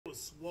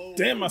swole.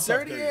 Damn, my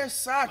socks dirty ass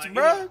socks, Like,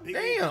 bro. big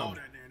Damn. down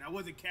there, and I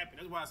wasn't capping.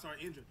 That's why I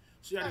started injuring.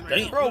 She had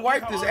Damn. Bro, look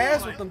wiped how his hard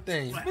ass I'm with them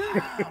things.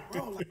 Like,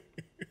 bro, like,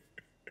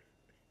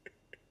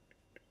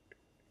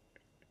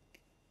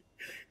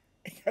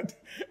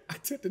 I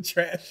took the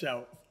trash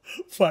out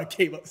before I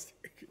came upstairs.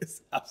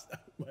 Outside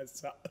my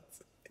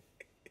socks.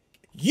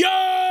 Yo!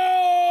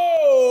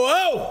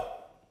 Oh!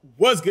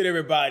 What's good,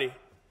 everybody?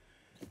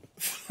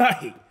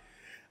 Like,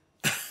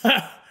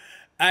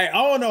 I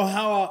don't know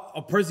how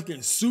a person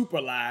can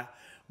super lie,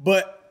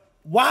 but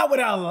why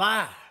would I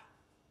lie?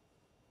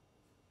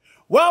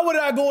 Why would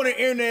I go on the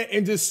internet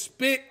and just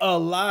spit a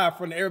lie in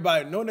front of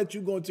everybody knowing that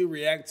you're going to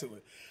react to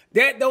it?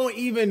 That don't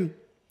even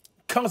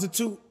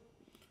constitute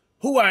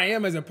who I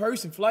am as a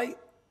person, Flight.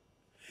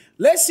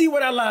 Let's see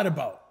what I lied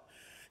about.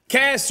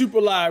 Cash super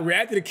lie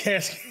reacted to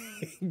Cash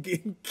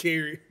getting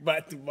carried by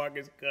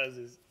Demarcus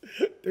Cousins.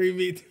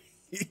 3v3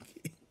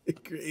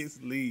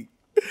 greatest league.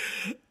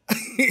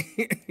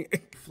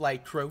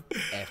 Flight crew,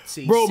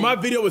 FTC. Bro, my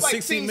video was Flight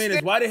 16 team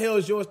minutes. Why the hell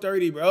is yours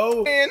 30,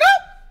 bro? stand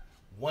up.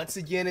 Once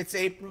again, it's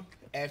April.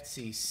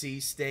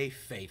 FTC, stay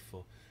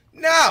faithful.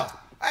 Now,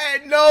 I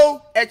had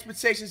no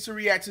expectations to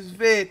react to this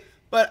vid,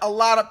 but a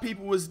lot of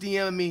people was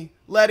DMing me,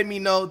 letting me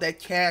know that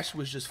Cash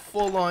was just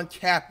full on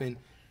capping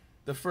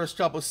the first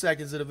couple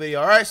seconds of the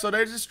video. All right, so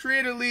there's this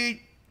Creator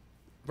League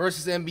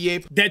versus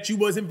NBA. That you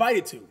was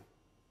invited to.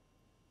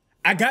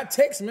 I got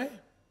texts, man,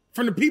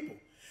 from the people.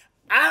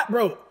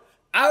 Bro,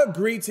 I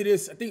agreed to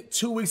this, I think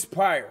 2 weeks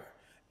prior.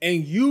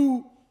 And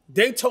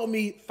they told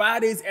me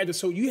 5 days after,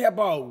 so you have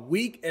about a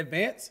week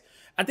advance.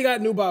 I think I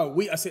knew about a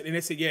week. And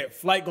they said, yeah,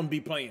 Flight gonna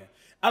be playing.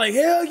 I like,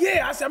 hell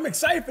yeah. I said, I'm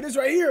excited for this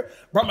right here.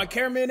 Brought my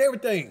cameraman and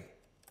everything.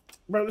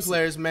 Bro, listen.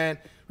 Players, man.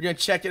 We're going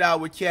to check it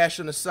out with Cash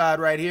on the side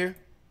right here.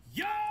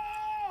 yo!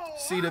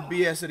 See the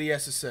BS of the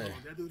SSA.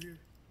 That dude here?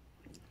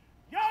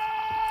 Yo!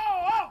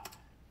 Oh!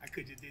 I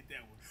could just did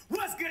that one.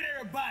 What's good,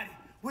 everybody?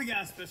 We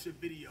got a special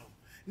video.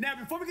 Now,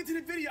 before we get to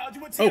the video, I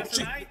just want to tell you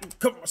tonight.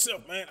 Cover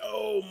myself, man.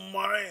 Oh,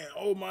 man.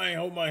 Oh, man.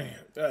 Oh, man.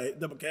 All right,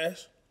 double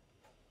cash.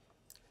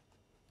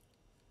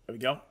 There we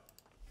go.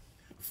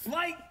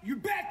 Flight, you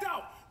backed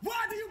out.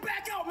 Why did you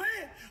back out,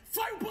 man?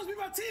 Flight was supposed to be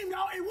my team,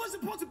 y'all. It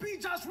wasn't supposed to be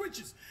Josh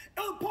Richards.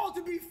 It was supposed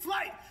to be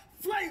Flight.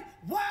 Flight,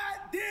 why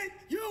did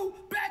you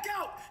back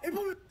out?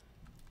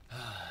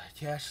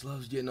 Cash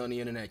loves getting on the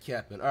internet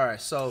capping. All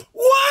right, so.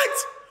 What?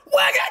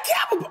 Why I got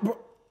cap? Bro.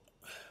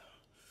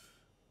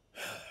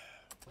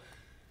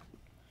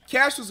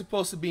 Cash was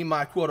supposed to be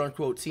my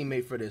quote-unquote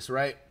teammate for this,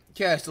 right?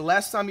 Cash, the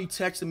last time you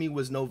texted me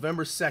was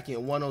November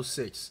 2nd,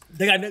 1:06.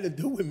 They got nothing to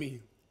do with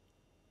me.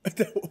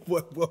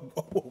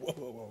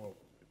 Whoa.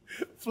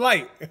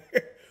 Flight.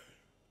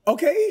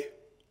 Okay.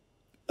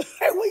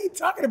 Hey, what are you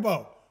talking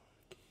about?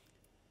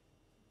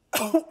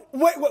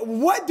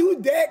 What do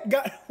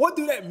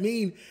that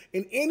mean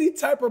in any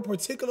type of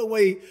particular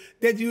way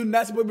that you're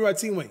not supposed to be my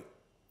teammate?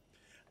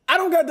 I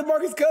don't got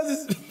Demarcus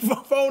Cousins'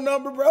 phone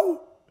number, bro.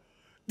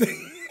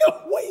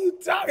 What are you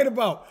talking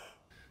about?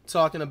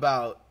 Talking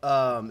about,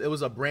 it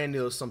was a brand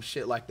deal or some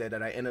shit like that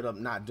I ended up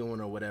not doing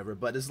or whatever.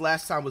 But this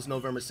last time was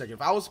November 2nd.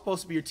 If I was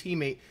supposed to be your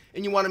teammate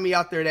and you wanted me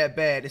out there that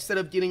bad, instead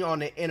of getting on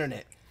the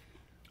internet,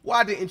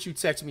 why didn't you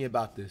text me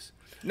about this?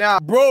 Now,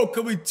 bro,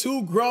 cause we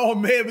two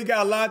grown men. We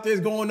got a lot of things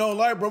going on,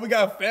 like, bro. We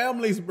got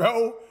families,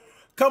 bro.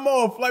 Come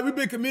on, Flight. We've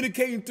been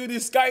communicating through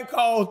these Skype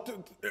calls,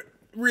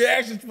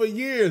 reactions for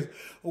years.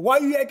 Why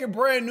you acting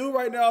brand new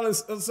right now all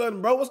of a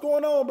sudden, bro? What's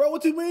going on, bro?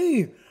 What you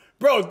mean?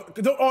 Bro,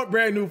 don't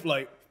brand new,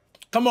 Flight.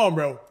 Come on,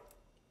 bro.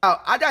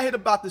 I got hit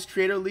about this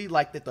Creator League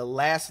like at the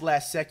last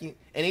second,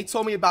 and they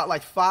told me about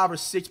like 5 or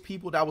 6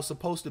 people that was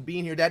supposed to be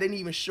in here that didn't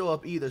even show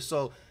up either.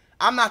 So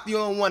I'm not the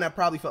only one that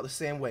probably felt the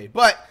same way.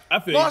 But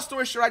long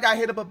story short, I got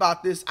hit up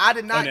about this. I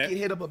did not get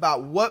hit up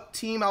about what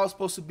team I was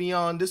supposed to be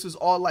on. This was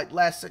all like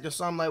last second,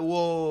 so I'm like,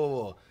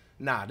 whoa.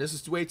 Nah, this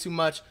is way too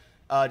much.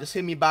 Just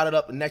hit me about it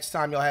up. The next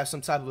time y'all have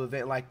some type of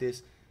event like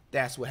this,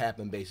 that's what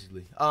happened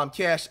basically.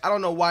 Cash, I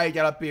don't know why he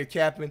got up here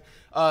capping.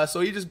 So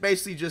he just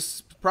basically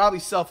probably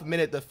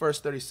self-admitted the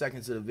first 30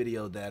 seconds of the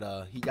video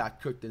that he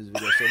got cooked in his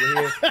video. So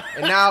we're here,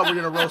 and now we're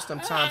gonna roast him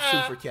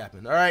times 2 for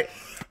capping. All right.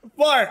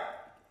 Flight,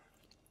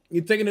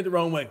 you're taking it the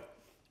wrong way.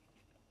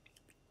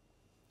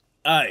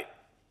 All right.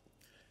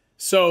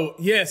 So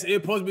yes, it's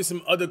supposed to be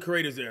some other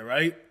creators there,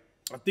 right?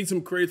 I think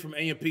some creators from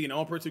AMP, and the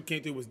only person who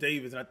came through was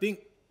Davis, and I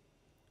think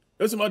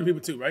there's some other people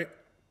too, right?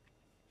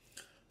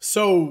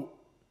 So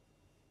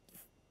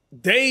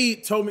they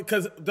told me,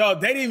 because they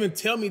didn't even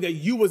tell me that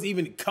you was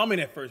even coming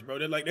at first, bro.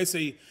 They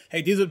say,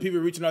 hey, these are the people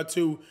we're reaching out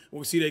to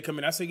when we see they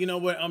coming. I said, you know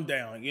what? I'm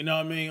down. You know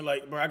what I mean?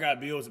 Like, bro, I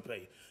got bills to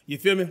pay. You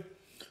feel me?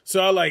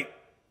 So I like,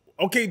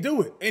 okay,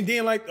 do it. And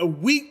then like a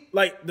week,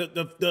 like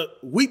the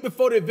week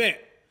before the event,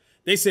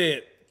 they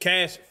said,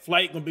 Cash,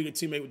 Flight gonna be a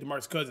teammate with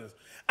Demarcus Cousins.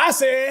 I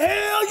said,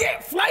 hell yeah,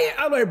 Flight.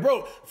 I'm like,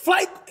 bro,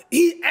 Flight,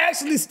 he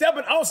actually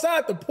stepping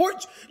outside the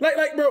porch.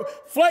 Like, bro,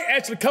 Flight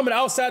actually coming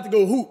outside to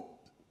go hoop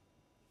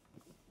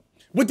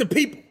with the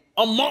people,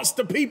 amongst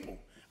the people.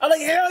 I'm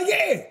like, hell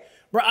yeah.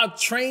 Bro, I've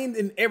trained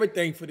and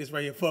everything for this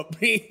right here. For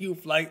me and you,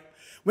 Flight.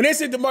 When they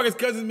said Demarcus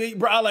Cousins me,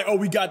 bro, I like, oh,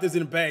 we got this in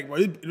the bag, bro.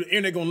 The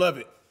internet gonna love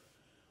it.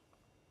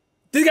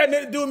 This got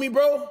nothing to do with me,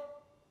 bro.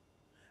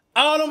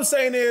 All I'm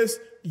saying is,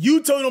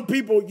 you told them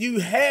people you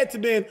had to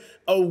been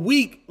a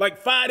week, like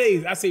 5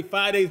 days. I say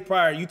 5 days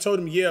prior. You told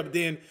him yeah, but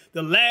then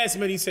the last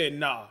minute he said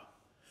nah.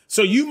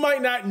 So you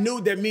might not knew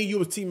that me and you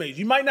was teammates.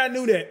 You might not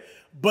knew that,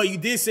 but you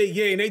did say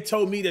yeah, and they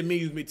told me that me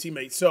and you was my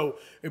teammates. So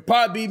it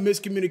probably be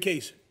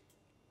miscommunication.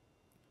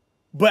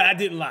 But I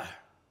didn't lie.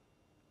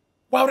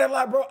 Why would I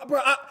lie, bro?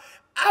 Bro,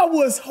 I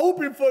was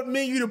hoping for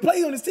me and you to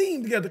play on this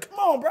team together. Come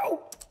on,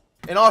 bro.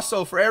 And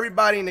also, for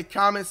everybody in the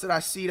comments that I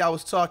see that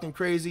was talking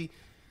crazy,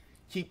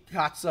 keep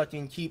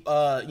cocksucking, keep,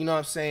 you know what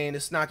I'm saying?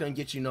 It's not going to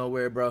get you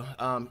nowhere, bro.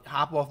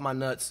 Hop off my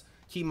nuts.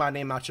 Keep my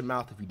name out your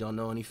mouth if you don't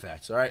know any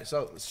facts, all right?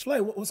 So,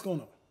 Slay, what's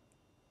going on?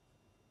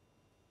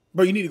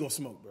 Bro, you need to go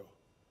smoke, bro.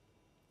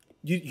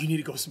 You need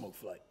to go smoke,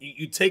 Flight.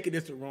 You taking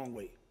this the wrong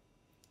way.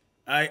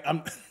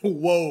 I'm,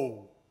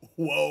 whoa.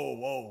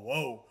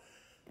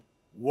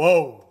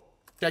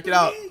 Check it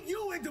out. Me,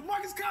 you and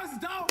Demarcus Cousins,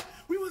 dog.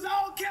 We was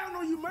all counting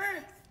on you,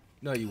 man.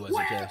 No, you wasn't,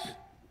 What Cash. happened?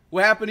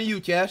 What happened to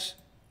you, Cash?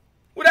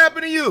 What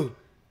happened to you?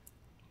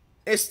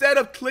 Instead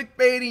of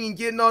clickbaiting and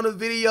getting on the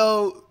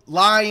video,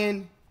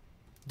 lying,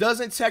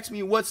 doesn't text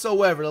me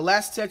whatsoever. The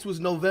last text was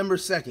November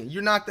 2nd.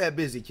 You're not that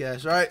busy,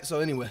 Cash, all right? So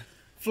anyway.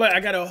 Flight, I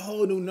got a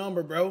whole new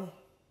number, bro.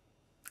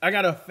 I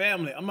got a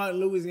family. I'm out in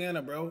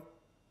Louisiana, bro.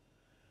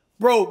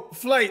 Bro,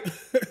 Flight,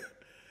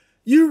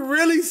 you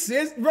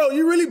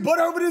really butt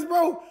over this,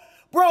 bro?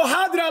 Bro,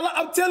 how did I lie?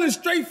 I'm telling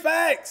straight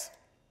facts.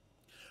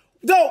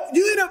 Yo,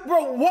 you end up,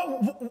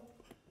 bro,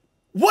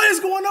 what is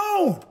going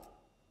on?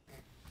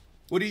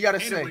 What do you got to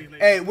say? Anyway,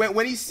 Hey,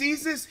 when he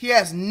sees this, he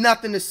has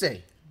nothing to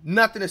say.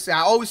 Nothing to say.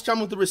 I always come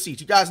with the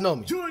receipts. You guys know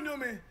me. Julian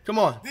Newman. Come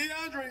on.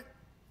 DeAndre.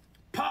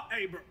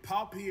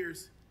 Paul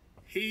Pierce,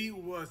 he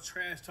was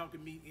trash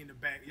talking me in the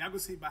back. Y'all gonna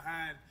see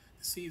behind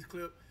the scenes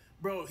clip.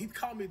 Bro, he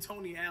called me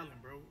Tony Allen,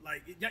 bro.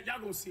 Like, y'all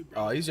gonna see,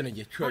 bro. Oh, he's going to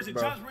get cooked,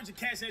 bro. Josh Richard,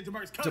 Cash, and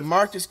Demarcus Cousins.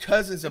 DeMarcus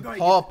Cousins and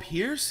Paul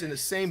Pierce in the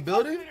same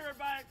building?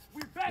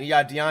 You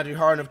got DeAndre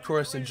Harden, of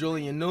course, and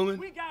Julian Newman.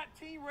 We got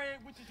Team Red,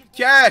 which is your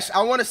Cash,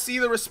 I want to see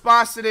the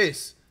response to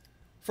this.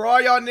 For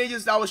all y'all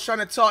niggas that was trying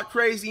to talk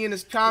crazy in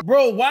this comment.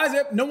 Bro, why is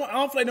that? No one. I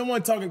don't feel like no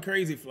one talking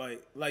crazy,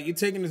 Flight. Like, you're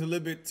taking this a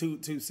little bit too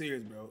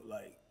serious, bro.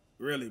 Like,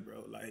 really,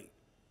 bro. Like,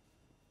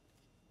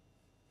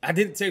 I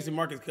didn't text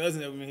Demarcus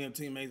Cousins that we him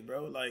teammates,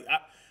 bro. Like,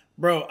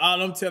 bro,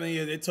 all I'm telling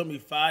you, they told me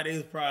 5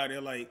 days prior,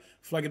 they're like,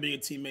 Flight could be a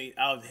teammate.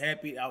 I was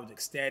happy. I was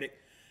ecstatic.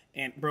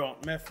 And, bro,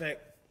 matter of fact,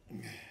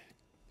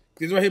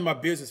 this is right here, my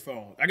business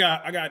phone. I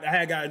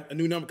had got a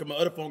new number because my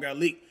other phone got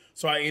leaked,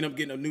 so I ended up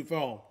getting a new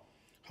phone.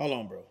 Hold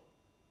on, bro.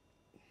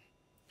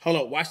 Hold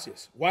on, watch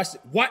this. Watch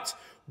this.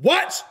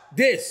 Look,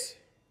 this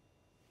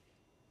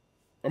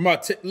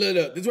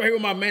is right here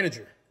with my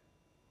manager.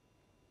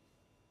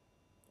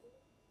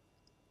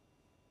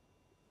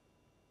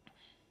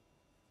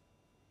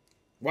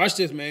 Watch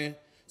this, man.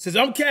 Says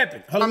I'm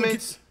capping. Hold on.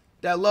 Comments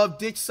that love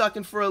dick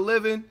sucking for a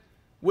living.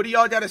 What do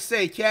y'all got to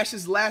say?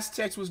 Cash's last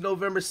text was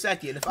November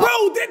 2nd. Bro,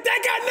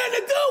 that got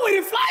nothing to do with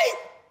it, Flight.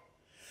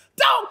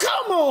 Don't,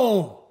 come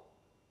on.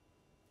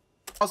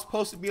 I was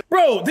supposed to be.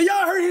 Bro, did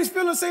y'all hear his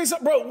feelings saying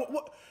something? Bro,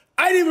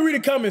 I didn't even read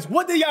the comments.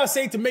 What did y'all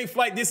say to make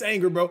Flight this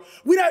angry, bro?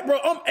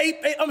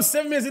 I'm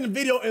 7 minutes in the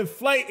video and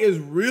Flight is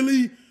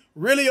really,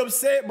 really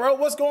upset, bro.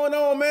 What's going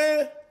on,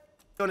 man?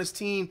 On his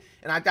team,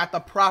 and I got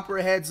the proper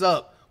heads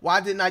up.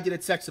 Why didn't I get a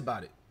text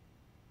about it?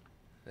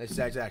 That's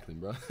exactly,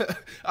 bro.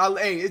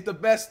 Hey, it's the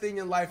best thing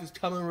in life is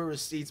coming with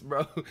receipts,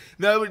 bro.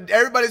 No,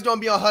 everybody's gonna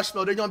be on hush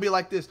mode. They're gonna be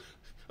like this.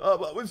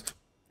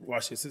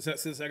 Watch this.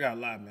 Since I got a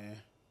lot, man.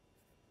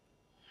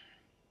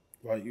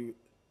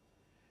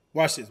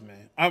 Watch this,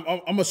 man. I'm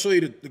gonna show you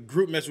the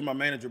group message with my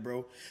manager,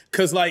 bro.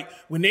 Cause like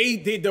when they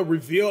did the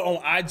reveal on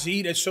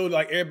IG that showed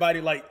like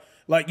everybody like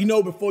you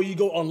know before you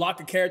go unlock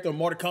a character in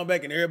Mortal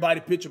Kombat and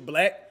everybody picture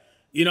black,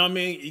 you know what I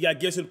mean? You gotta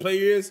guess who the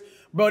player is,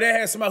 bro. They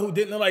had somebody who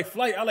didn't look like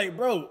Flight. I like,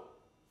 bro.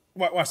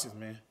 Watch this,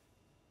 man.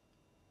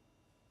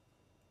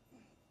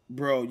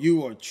 Bro,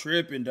 you are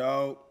tripping,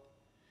 dog.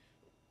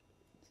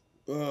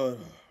 Watch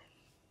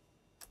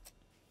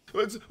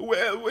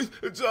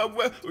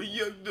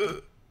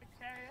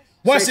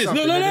this.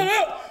 Look.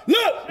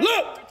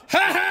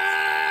 Ha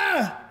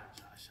ha.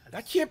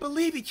 I can't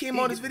believe he came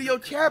on this video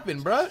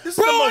capping, bro. This is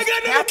Bro, the most I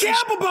got nothing to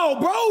cap about,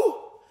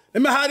 bro.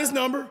 Let me hide this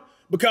number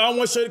because I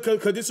want to show you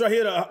because this right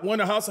here,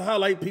 one of the house of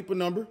highlight people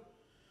number.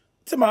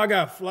 Tell me I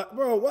got fly,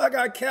 bro. What I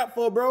got cap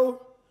for,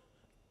 bro?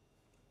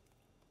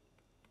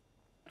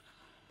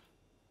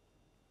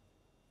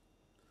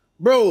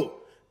 Bro,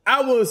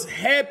 I was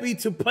happy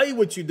to play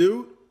with you,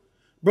 dude.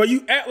 Bro,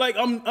 you act like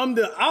I'm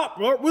the op,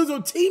 bro. We're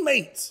your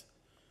teammates.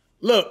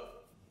 Look.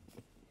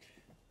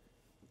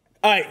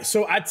 All right,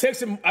 so I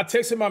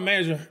texted my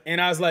manager and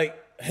I was like,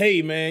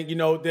 hey man, you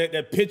know,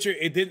 that picture,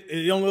 it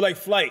don't look like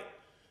Flight.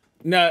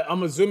 Now I'm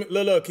gonna zoom it.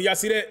 Look, can y'all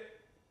see that?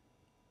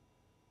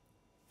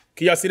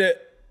 Can y'all see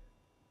that?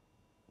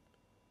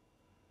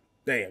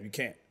 Damn, you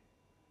can't.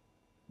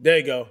 There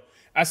you go.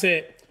 I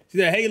said, She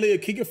said, hey, Leah,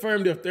 can you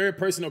confirm the third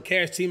personal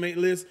cash teammate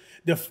list?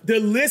 The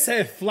list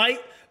had Flight,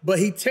 but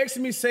he texted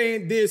me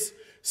saying this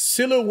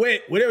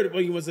silhouette, whatever the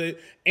fuck you want to say,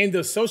 and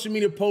the social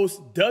media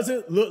post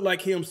doesn't look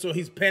like him, so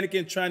he's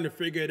panicking, trying to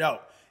figure it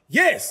out.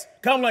 Yes.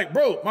 Cause I'm like,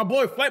 bro, my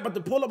boy Flight about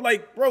to pull up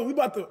like, bro, we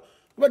about to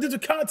do the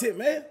content,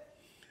 man.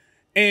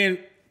 And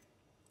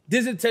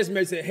this is a text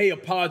message said, hey,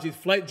 apologies.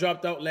 Flight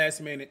dropped out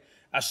last minute.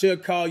 I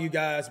should call you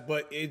guys,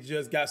 but it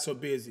just got so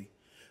busy.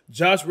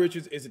 Josh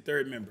Richards is the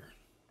third member.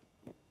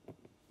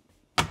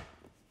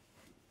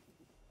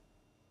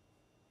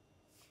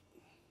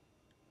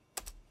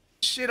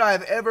 Shit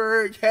I've ever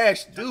heard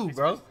Cash do,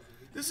 bro.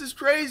 This is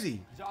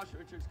crazy. Josh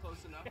Richards close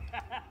enough.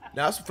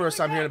 Now, that's the first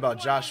time hearing about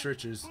Josh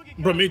Richards.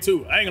 Bro, me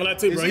too. I ain't gonna lie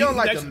to you, bro. Is he on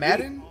like a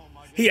Madden?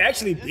 He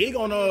actually big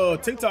on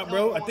TikTok,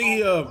 bro. I think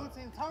he I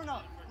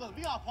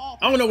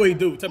don't know what he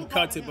do, type of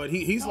content, but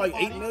he's like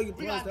 8 million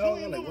plus,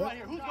 dog. I'm like, what?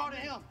 Who's guarding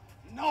him?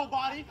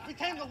 Nobody. We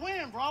came to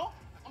win, bro.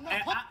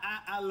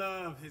 I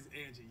love his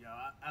energy,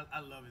 y'all. I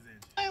love his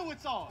energy. Playing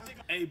with y'all.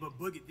 Hey, but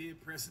Boogie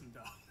did press him,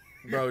 dog.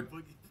 Bro,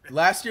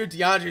 last year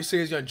DeAndre said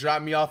he's gonna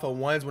drop me off on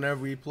ones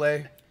whenever we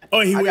play. Oh,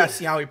 he will. I gotta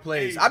see how he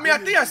plays. I mean, I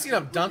think I've seen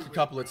him dunk a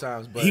couple of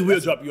times, but he will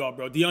drop you off,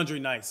 bro. DeAndre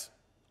nice.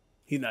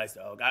 He's nice,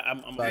 dog.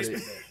 I'm about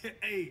it.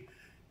 Hey,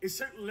 in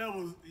certain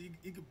levels, you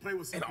can play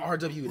with some. And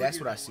RW, that's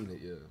what I seen it,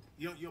 yeah.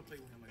 You don't play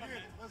with him like that.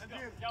 Let's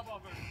get it. Y'all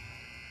ball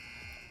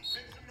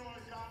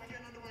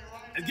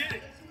Let's get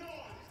it.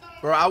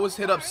 Bro, I was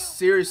hit up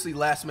seriously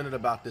last minute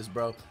about this,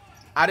 bro.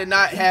 I did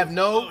not have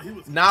no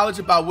knowledge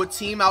about what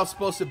team I was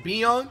supposed to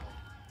be on.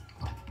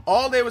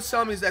 All they was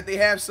telling me is that they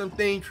have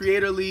something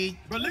Creator League.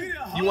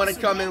 You want to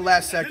come in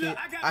last second?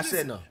 I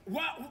said no.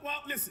 Well,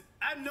 listen,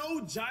 I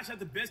know Josh has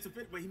the best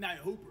defense, but he's not a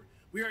hooper.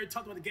 We already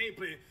talked about the game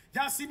plan.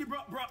 Y'all see me, bro?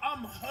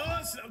 I'm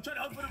hustling. I'm trying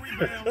to hustle for the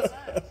rebounds.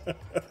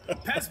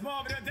 Pass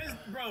ball,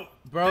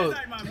 Bro, that's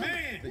like my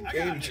man. The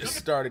game just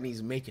started and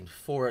he's making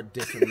 4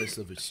 different lists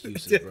of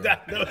excuses, bro.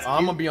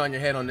 I'm going to be on your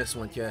head on this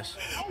one, Cash.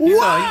 He's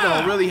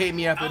gonna really hate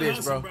me after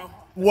this, bro.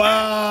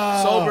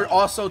 Wow. Sober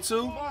also,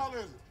 too?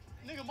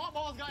 Nigga, my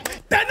balls got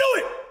hit. I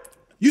knew it.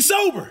 You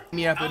sober.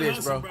 Me after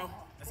this, bro.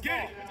 Let's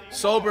get it.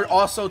 Sober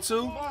also,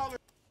 too?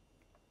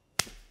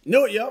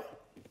 Knew it, yo.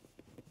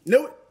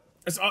 Knew it.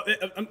 That's all,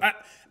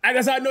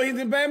 that's how I know he's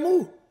in a bad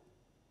mood.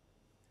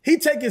 He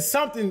taking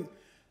something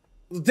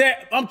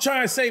that I'm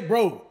trying to say,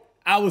 bro.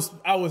 I was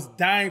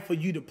dying for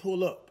you to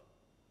pull up.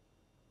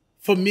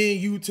 For me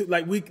and you to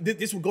like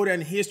this would go down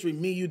in history.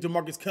 Me and you,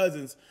 Demarcus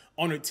Cousins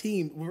on a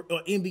team,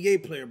 an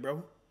NBA player,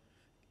 bro.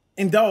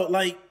 And dog,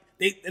 like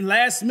they in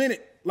last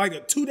minute,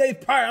 like 2 days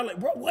prior, I'm like,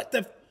 bro, what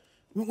the?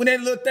 When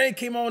that little thing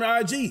came on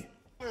IG.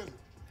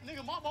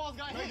 Nigga, my balls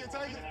got hit.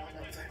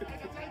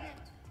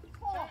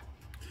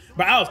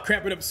 But I was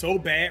cramping up so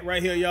bad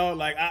right here, y'all.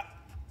 Like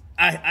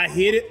I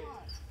hit it,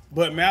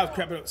 but man, I was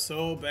cramping up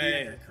so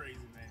bad. Yeah, crazy,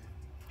 man.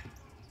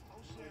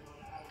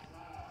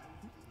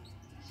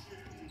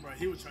 Bro,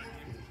 he was trying to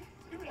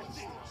get me.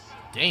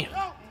 Damn.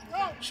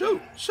 Shoot.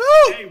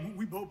 Hey,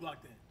 we both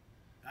blocked that.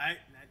 All right?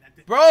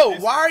 Bro,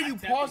 why are you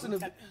pausing? He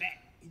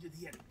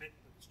had a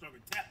struggle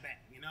tap back.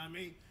 You know what I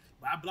mean?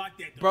 But I blocked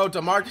that. Bro,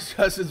 Demarcus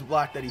Cousins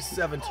blocked that. He's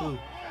 7'2".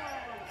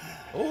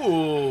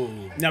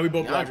 Ooh. Now we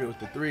both blocked DeAndre with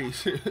the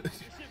threes.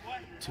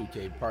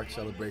 2K Park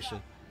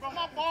celebration. Bro,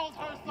 my balls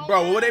hurt so Bro,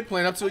 what bad. were they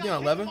playing up to again?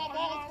 11? My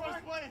balls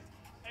first place.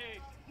 Hey.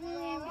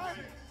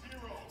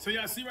 So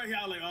y'all see right here,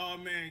 I was like, oh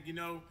man, you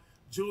know,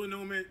 Julian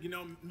Newman, you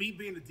know, me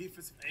being the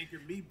defensive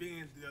anchor, me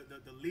being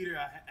the leader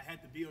I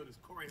had to be on this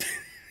court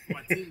for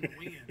my team to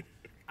win.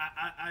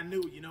 I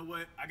knew, you know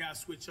what, I gotta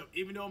switch up.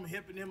 Even though I'm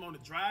helping him on the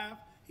drive,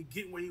 he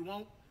getting what he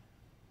want.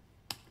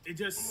 It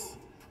just.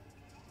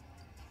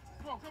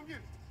 Come on, come get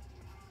it.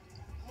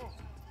 Come on.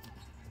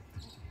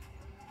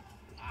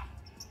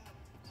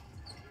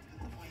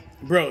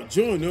 Bro,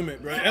 Julian Newman,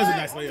 bro, that was a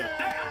nice layup.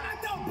 I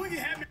know Boogie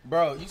had me.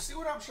 Bro, you see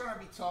what I'm trying to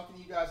be talking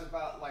to you guys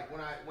about? Like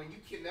when you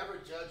can never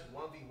judge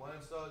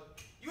 1v1s, dog.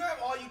 You have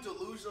all you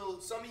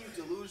delusional, some of you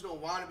delusional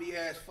wannabe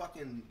ass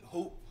fucking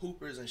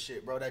hoopers and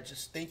shit, bro, that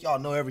just think y'all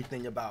know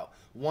everything about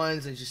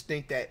ones and just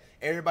think that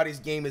everybody's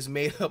game is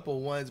made up of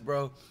ones,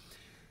 bro.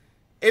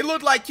 It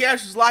looked like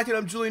Cash was locking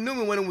up Julian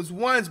Newman when it was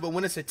ones, but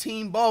when it's a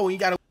team ball, when you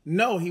gotta.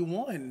 No, he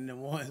won in the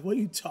ones. What are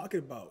you talking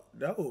about?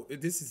 No,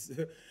 this is,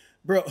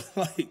 bro,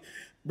 like,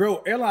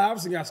 bro, Allen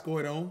Iverson got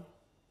scored on.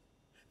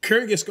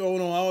 Curry gets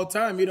scored on all the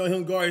time. You know,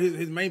 him guard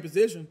his main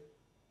position.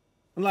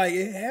 I'm like,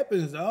 it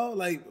happens, dog.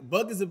 Like,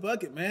 bucket's a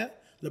bucket, man.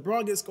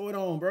 LeBron gets scored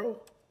on,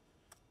 bro.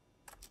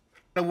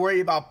 To worry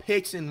about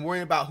picks and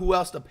worrying about who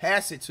else to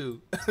pass it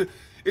to.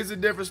 It's a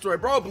different story.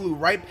 Bro blew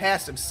right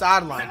past him,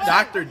 sideline.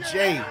 Dr.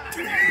 J.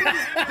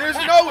 There's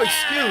no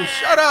excuse.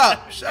 Shut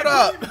up. Shut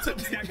up.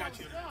 I got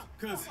you.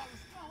 Cause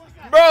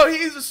Bro,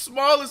 he's the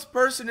smallest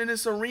person in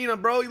this arena,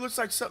 bro. He looks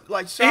like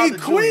child.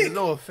 quick.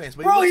 No offense,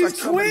 but Bro, he looks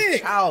he's like somebody's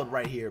quick. child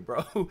right here,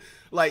 bro.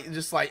 Like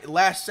just like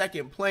last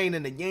second playing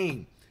in the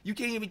game. You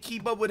can't even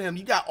keep up with him.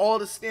 You got all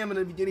the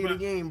stamina at the beginning of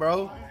the game,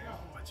 bro.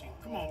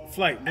 come on.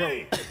 Flight,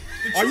 bro.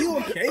 Are you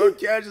okay? Bro,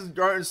 Cash is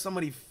guarding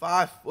somebody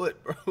 5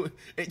 foot, bro.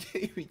 They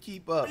can't even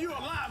keep up. You a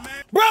lie,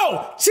 man.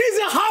 Bro,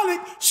 Cheesy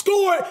Holic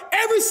scored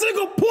every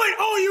single point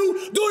on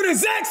you doing the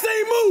exact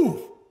same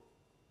move.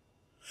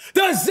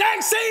 The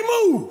exact same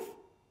move.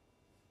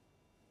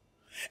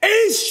 And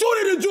he's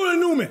shorter than Jordan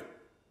Newman.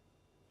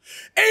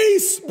 And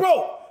he's,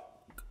 bro.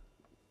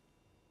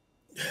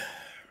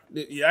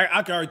 Yeah,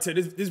 I can already tell.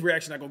 This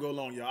reaction not going to go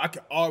long, y'all. I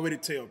can already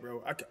tell,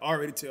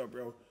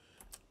 bro.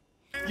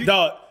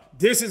 Dog,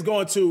 this is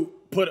going to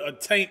put a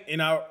taint in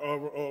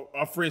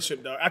our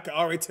friendship, dog. I can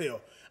already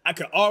tell.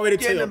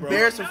 Getting bro.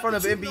 embarrassed in front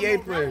of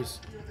NBA players.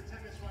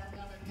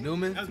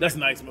 Newman? That's a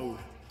nice move.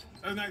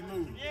 That's a nice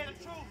move.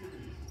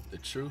 The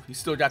truth. He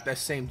still got that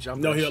same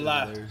jumper. No, he'll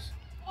lie.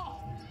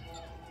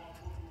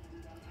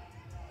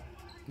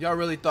 Y'all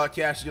really thought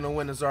Cash was gonna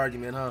win this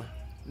argument, huh?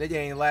 Nigga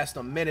ain't last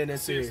a minute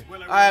into here.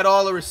 I had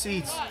all the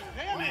receipts.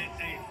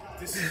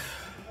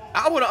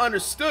 I would have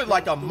understood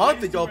like a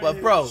month ago, but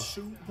bro,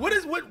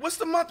 what's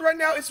the month right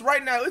now? It's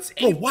right now. It's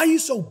Bro, why you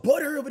so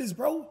butthurt over this,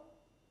 bro?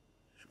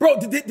 Bro,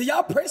 did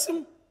y'all press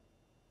him?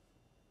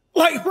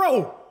 Like,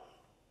 bro,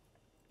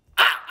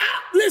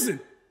 listen.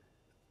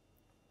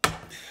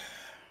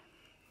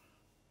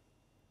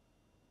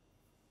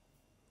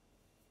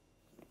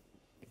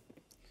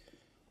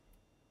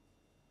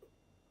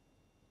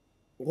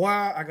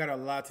 Why I got a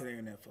lot to the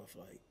internet for a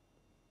fight?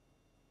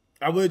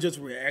 I will just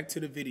react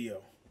to the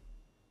video.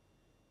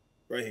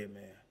 Right here,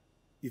 man.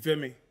 You feel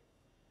me?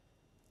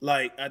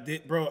 Like, I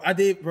did, bro. I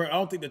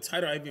don't think the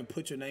title, I even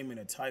put your name in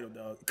the title,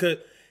 dog. Because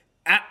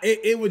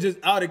it was just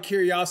out of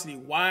curiosity.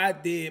 Why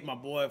did my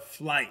boy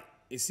Flight?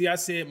 You see, I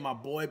said my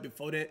boy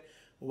before that.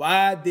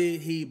 Why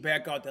did he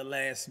back out the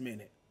last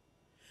minute?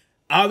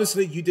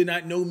 Obviously, you did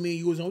not know me.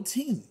 You was on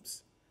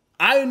teams.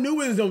 I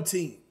knew it was on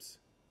teams.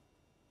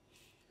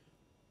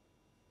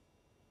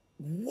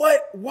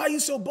 What? Why you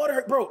so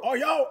butthurt, bro?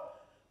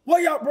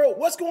 Bro?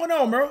 What's going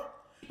on, bro?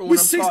 I'm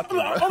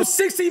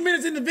 16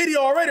 minutes in the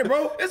video already,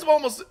 bro. It's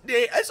almost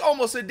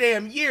a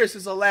damn year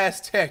since the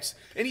last text,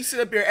 and he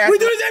sit up here acting. We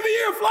do this every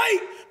year, Flight.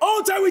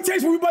 All the time we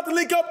text when we about to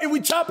link up and we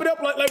chop it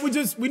up like we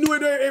knew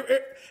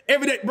it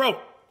every day, bro.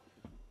 All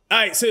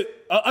right, so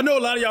I know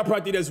a lot of y'all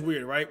probably think that's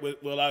weird, right?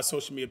 With a lot of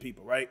social media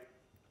people, right?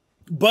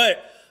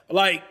 But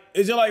like,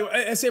 it's just like,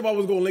 let's say if I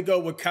was gonna link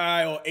up with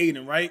Kai or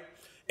Aiden, right?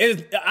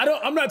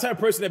 I'm not the type of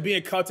person that be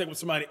in contact with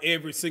somebody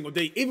every single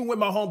day, even with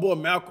my homeboy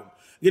Malcolm.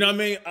 You know what I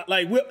mean?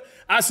 Like,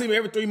 I see him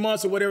every 3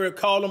 months or whatever,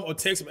 call him or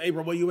text him, hey,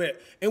 bro, where you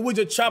at? And we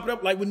just chop it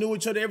up like we knew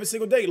each other every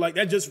single day. Like,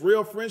 that's just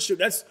real friendship.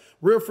 That's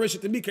real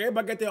friendship to me, because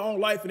everybody got their own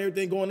life and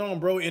everything going on,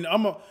 bro. And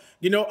I'm a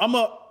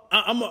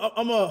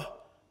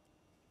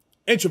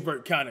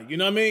introvert kind of, you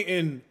know what I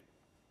mean?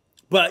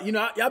 But, you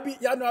know,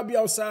 y'all know I be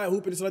outside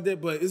hooping and stuff like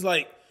that, but it's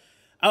like,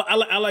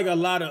 I like a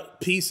lot of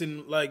peace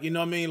and, like, you know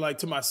what I mean? Like,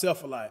 to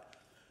myself a lot.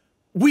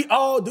 We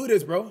all do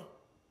this, bro.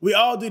 We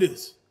all do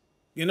this,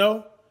 you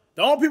know?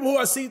 The only people who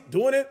I see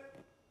doing it,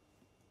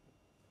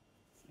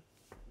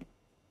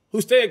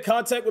 who stay in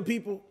contact with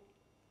people,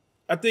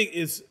 I think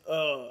is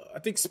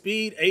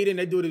Speed, Aiden,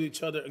 they do it with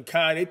each other, and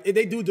Kai,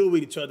 they do it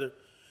with each other.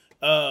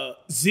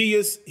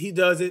 Zeus, he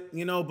does it,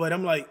 you know, but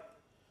I'm like,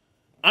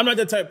 I'm not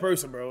that type of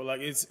person, bro.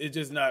 Like, it's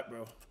just not,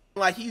 bro.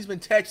 Like, he's been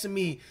texting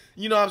me,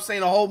 you know what I'm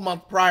saying, a whole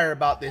month prior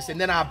about this, and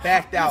then I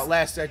backed out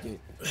last second.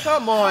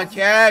 Come on,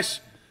 Cash.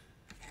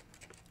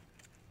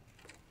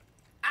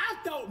 I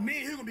thought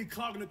me and he gonna be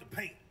clogging up the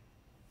paint.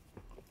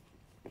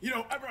 You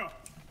know, bro,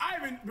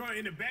 bro,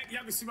 in the back,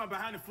 y'all can see my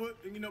behind the foot,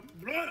 you know,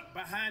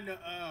 behind the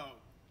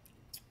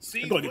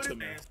scenes footage,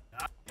 man.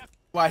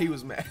 Why he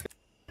was mad.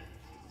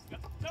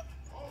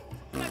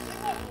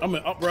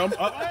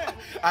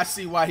 I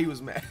see why he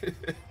was mad.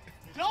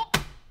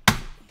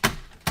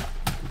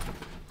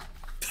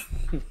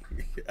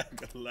 I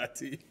gotta lie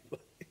to you.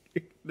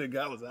 The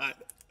guy was hot.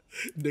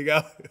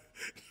 Nigga,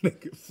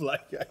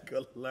 Flight, I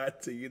gotta lie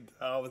to you.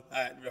 I was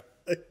hot, bro.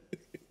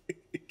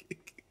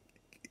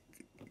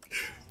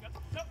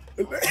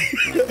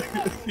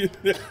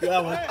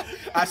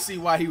 I see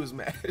why he was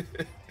mad.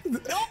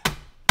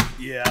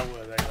 Yeah, I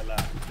was. I ain't gonna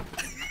lie.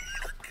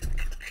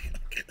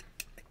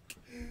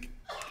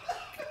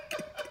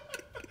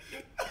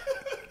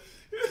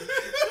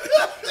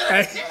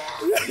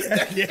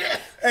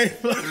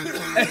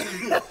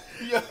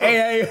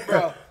 Hey,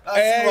 bro.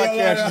 I see why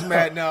Cash is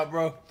mad now,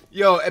 bro.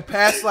 Yo, a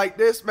pass like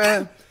this,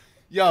 man.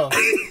 Yo,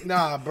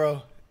 nah,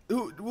 bro.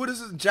 What is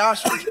this?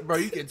 Josh, bro,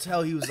 you can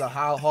tell he was a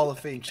Hall of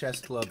Fame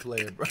chess club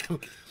player, bro.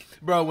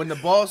 Bro, when the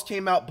balls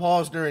came out,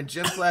 during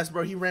gym class,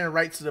 bro, he ran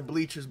right to the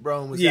bleachers,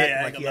 bro, and was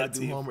acting like he had to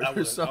do homework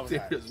or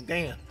something.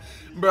 Damn.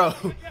 Bro,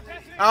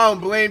 I don't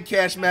blame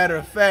Cash, matter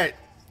of fact.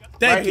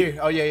 Thank you. Here.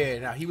 Oh, yeah.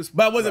 Nah, he was.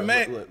 But I wasn't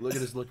mad. Look at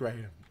this look right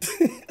here.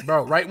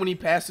 Bro, right when he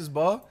passed his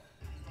ball.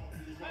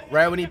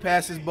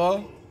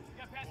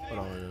 Hold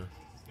on.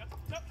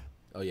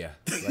 Oh, yeah.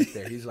 Right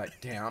there. He's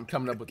like, damn, I'm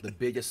coming up with the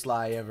biggest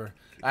lie ever.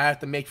 I have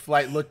to make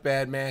Flight look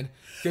bad, man.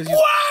 Why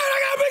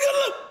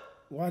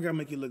I gotta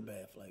make you look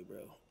bad, Flight, bro?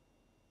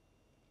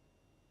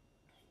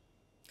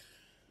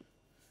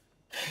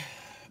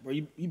 Bro,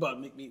 you about to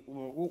make me.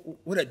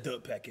 Where that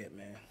duck pack at,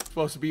 man?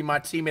 Supposed to be my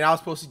teammate. I was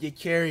supposed to get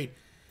carried.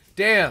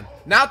 Damn.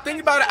 Now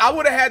think about it. I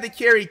would have had to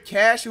carry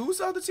Cash. Who's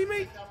the other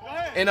teammate?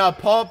 And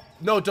Paul.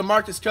 No,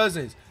 Demarcus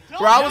Cousins.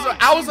 Bro,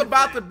 I was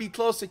about to be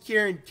close to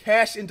carrying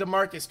Cash and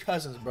Demarcus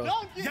Cousins, bro.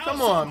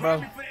 Come on,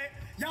 bro.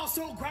 Y'all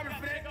so grabbing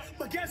for that.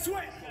 But guess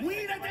what? We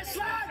ain't at that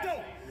slide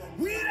though.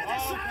 We ain't at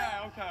that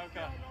slide.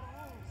 Okay.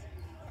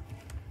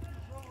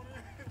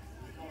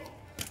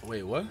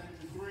 Wait, what?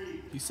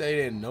 He said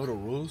he didn't know the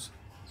rules?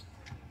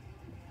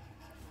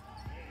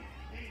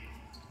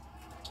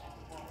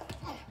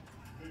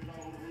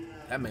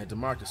 That man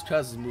Demarcus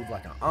Cousins moved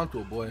like an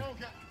uncle, boy.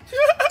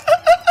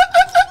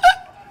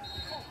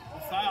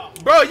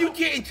 Bro, you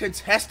getting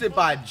contested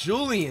by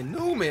Julian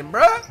Newman,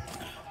 bro.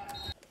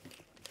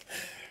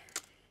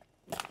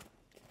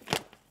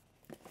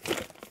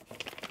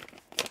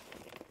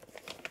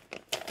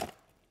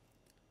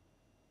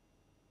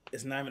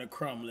 It's not even a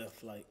crumb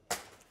left. Like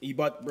you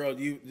bought, bro.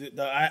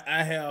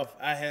 I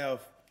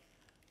have.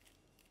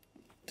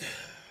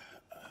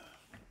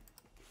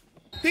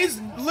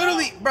 He's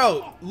literally,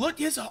 bro. Look,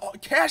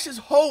 Cash's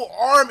whole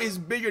arm is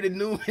bigger than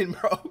Newman,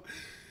 bro.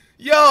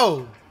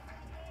 Yo,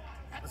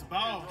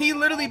 he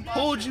literally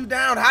pulled you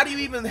down. How do you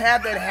even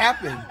have that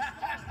happen?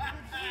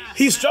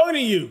 He's stronger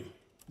than you,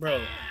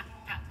 bro.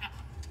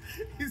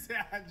 He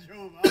said I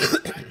drove out.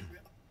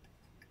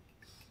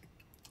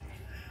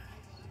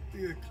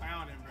 He was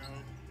clowning, bro.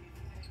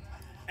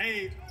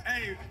 Hey,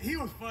 he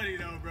was funny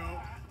though, bro.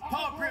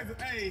 Paul Prince,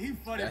 hey, he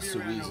funny. That's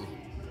too easy.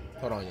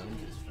 Hold on, yo.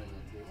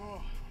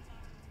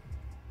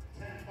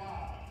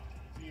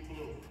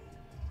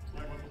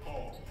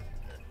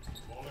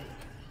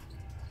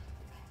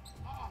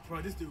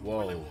 Bro, this dude.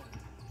 Whoa.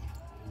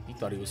 He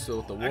thought he was still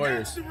with the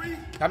Warriors.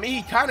 I mean,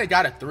 he kind of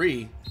got a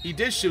 3. He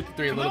did shoot the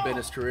 3 a little bit in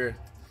his career.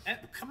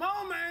 Come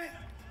on, man.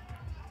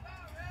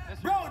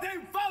 Bro, they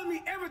follow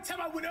me every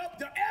time I went up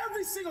there.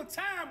 Every single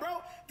time,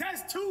 bro.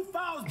 That's 2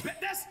 fouls.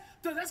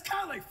 That's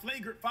kind of like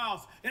flagrant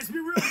fouls. Let's be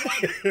real.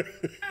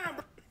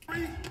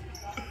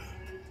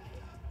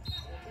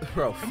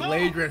 Bro,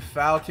 flagrant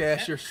foul,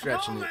 Cash. You're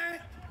stretching it.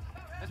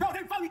 Bro, they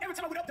follow me every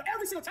time I went up there.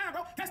 Every single time,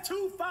 bro. That's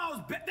 2 fouls.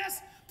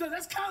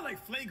 That's kind of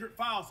like flagrant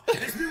fouls.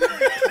 Let's be real.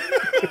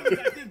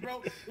 Like this,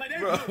 bro. Like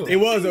It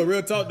was a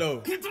real talk though.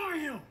 Get on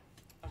him.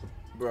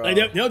 Bro. Like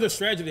that was a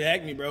strategy to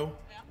hack me, bro.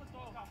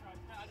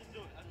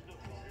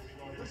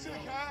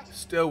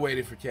 Still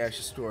waiting for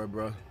Cash's story,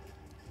 bro.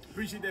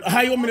 Appreciate that. How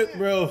you want me to,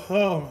 bro?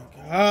 Oh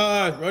my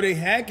god, bro, they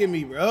hacking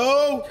me,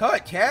 bro.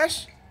 Cut,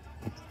 Cash.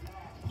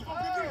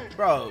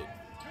 Bro,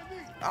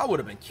 I would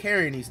have been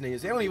carrying these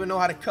niggas. They don't even know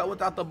how to cut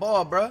without the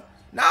ball, bro.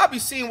 Now I be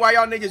seeing why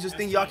y'all niggas just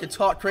think y'all can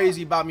talk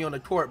crazy about me on the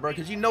court, bro,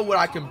 because you know what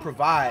I can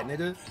provide,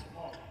 nigga.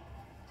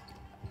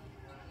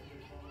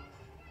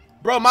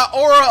 Bro, my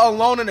aura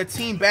alone in a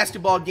team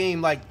basketball game,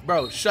 like,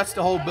 bro, shuts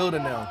the whole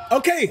building down.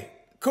 Okay,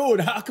 cool.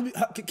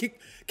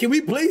 Can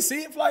we please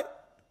see it, Flight?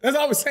 That's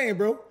all I was saying,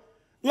 bro.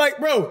 Like,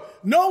 bro,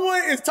 no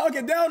one is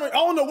talking down on you. I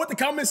don't know what the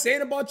comments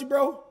saying about you,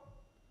 bro.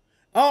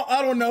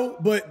 I don't know,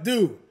 but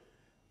dude,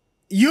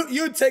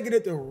 you're taking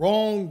it the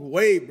wrong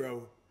way,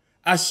 bro.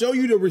 I show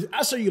you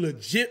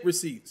legit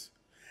receipts.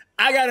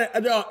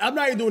 I'm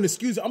not even doing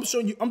excuses. I'm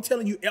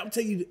telling you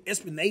the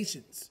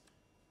explanations.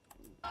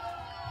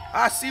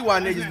 I see why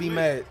niggas be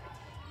mad.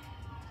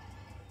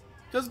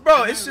 Cause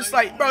bro, it's just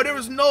like, bro, there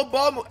was no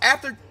ball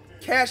after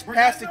Cash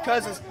passed to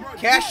Cousins.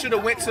 Cash should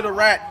have went to the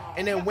rack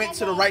and then went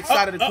to the right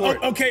side of the court.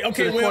 Okay.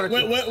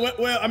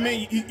 Well, I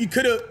mean, you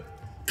could have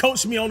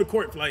coached me on the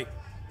court, like.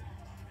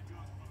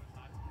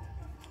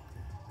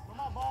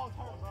 My balls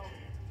hurt, bro.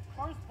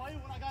 First play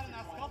when I got in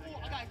that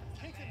scuffle, I got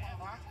kicked in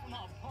my back from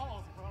my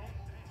balls, bro.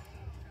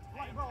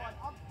 Like, bro,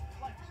 I'm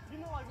like, you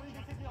know, like when you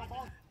get kicked in your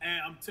balls.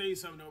 And I'm telling you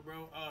something though,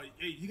 bro.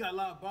 Hey, you got a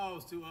lot of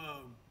balls to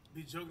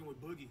be joking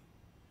with Boogie.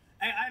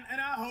 And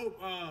I hope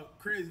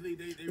crazily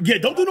they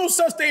don't do no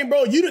such thing,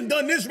 bro. You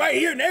done this right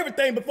here and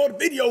everything before the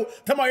video.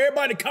 Talking about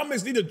everybody in the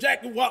comments need a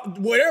jacket,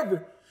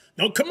 whatever.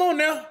 Don't come on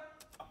now.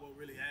 What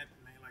really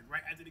happened, man? Like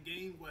right after the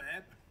game, what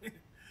happened?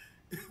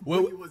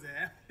 What wasn't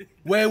happening?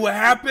 Wait, what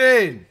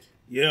happened?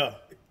 Yeah.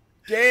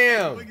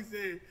 Damn. Boogie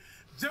said,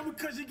 just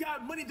because you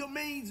got money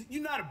domains,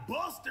 you're not a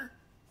buster.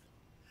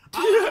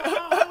 Keep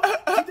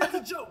that as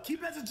a joke.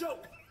 Keep that as a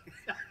joke.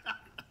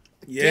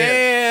 Yeah.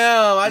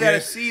 Damn, I gotta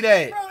see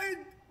that.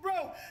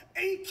 Bro,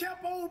 he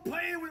kept on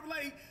playing with,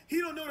 like, he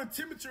don't know the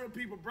temperature of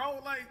people, bro.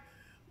 Like,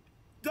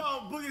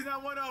 dog, Boogie's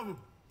not one of them.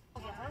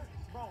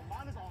 Bro,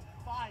 mine is on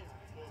fire.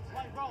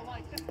 Like,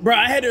 bro,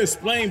 I had to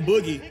explain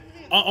Boogie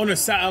on the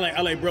side.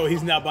 I like, bro,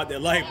 he's not about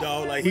that life,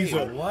 dog. Like, he's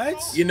a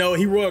what? You know,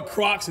 he wear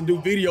Crocs and do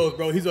videos,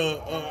 bro. He's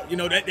you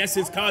know, that's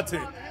his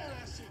content.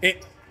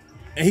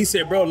 And he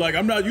said, bro, like,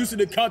 I'm not used to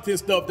the content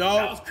stuff, dog.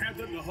 I was cramped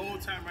up the whole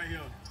time right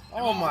here.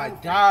 Oh my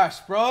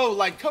gosh, bro!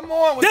 Like, come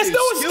on with That's the no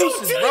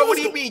excuses, excuse, bro. What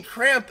do you mean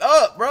cramped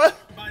up, bro? You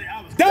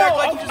act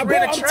like you just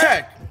ran a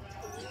track.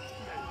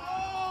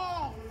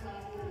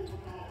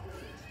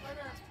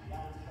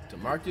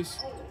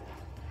 Demarcus,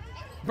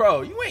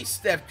 bro, you ain't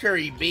Steph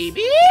Curry,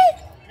 baby.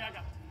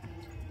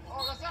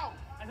 Oh, that's out.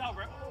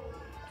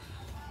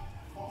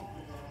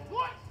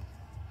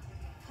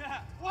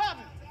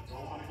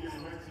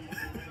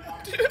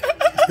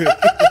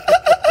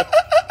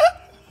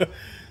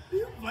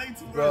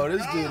 Bro,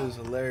 this dude is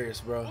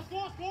hilarious, bro.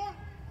 Score.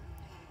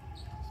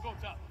 Let's go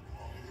top.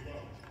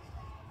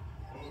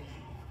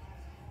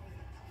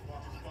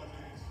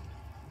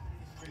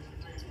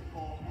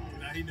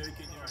 Nah, he knew he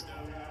couldn't yard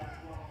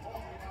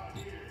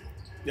though.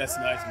 That's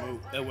a nice move.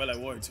 That well like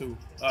water too.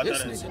 Oh,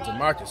 This nigga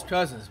Demarcus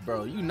Cousins,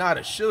 bro. You not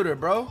a shooter,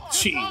 bro.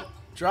 Cheat.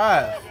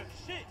 Drive.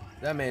 Shit.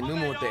 That man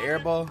Newman with the air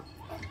ball.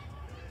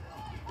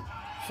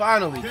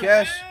 Finally,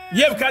 Cash.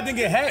 Yeah, because I didn't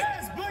get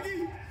hacked.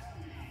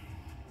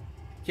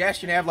 Cash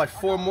can have like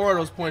 4 more of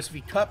those points if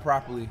he cut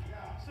properly.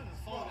 Should've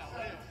sold that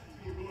layup.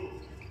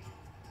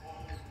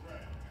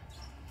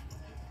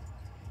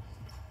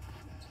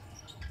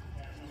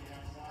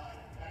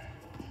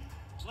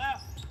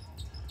 Left.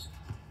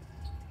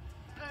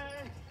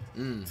 Hey.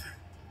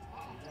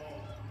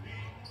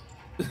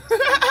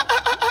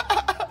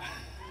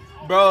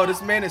 Bro,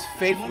 this man is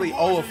faithfully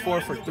 0 of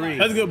 4 for 3.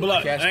 That's a good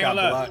block. Cash I ain't got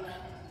gonna lie. blocked.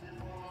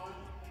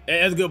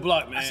 Hey, that's a good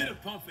block, I man. should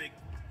have pump fake.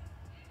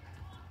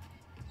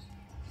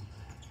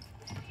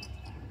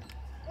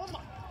 Oh my.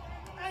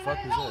 Hey, Fuck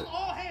hey, was that was that?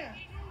 all hand.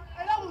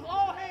 Hey, that was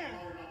all hand.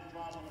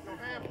 Your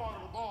hand part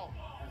of the ball.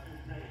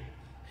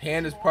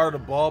 Hand is part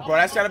of the ball, bro.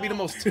 That's gotta be the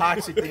most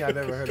toxic thing I've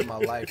ever heard in my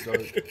life, bro.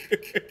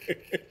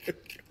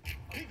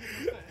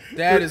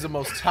 That is the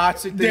most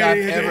toxic thing That I've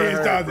is- ever that is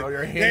heard, toxic. bro.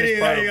 Your That hand is, is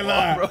part I of ain't the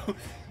gonna ball, lie. bro.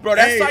 Bro,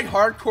 that's Hey. like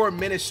hardcore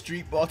menace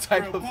street ball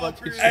type of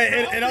fucking shit.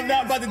 Hey, and I'm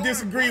not about to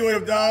disagree with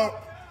him, dog.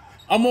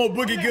 I'm on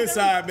Boogie good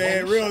side,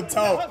 man. Real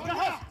talk.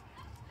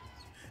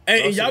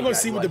 Hey, and y'all gonna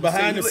see what the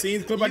behind the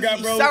scenes clip I got,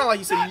 You bro. sound like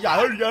you said,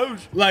 yeah.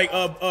 Like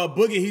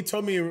Boogie, he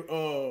told me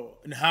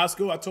in high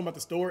school. I told him about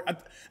the story.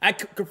 I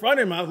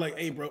confronted him. I was like,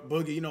 "Hey, bro,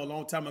 Boogie, you know, a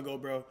long time ago,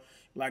 bro.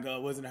 Like,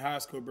 was in high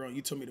school, bro. And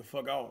you told me to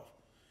fuck off."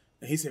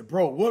 And he said,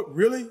 "Bro, what?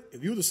 Really?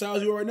 If you was the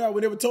size you are right now,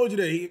 we never told you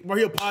that." He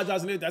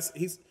apologized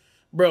and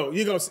bro.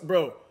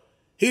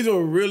 He's a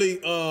really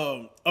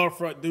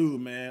upfront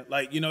dude, man.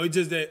 Like, you know, it's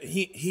just that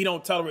he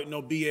don't tolerate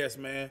no BS,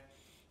 man.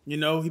 You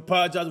know, he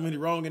apologized when he's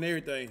wrong and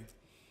everything.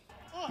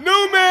 Lot of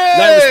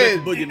respect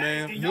Newman! for Boogie,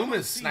 man. And y'all Newman's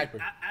gonna see, sniper.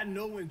 I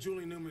know when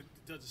Julian Newman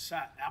does a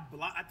shot.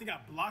 I think I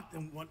blocked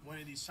him one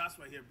of these shots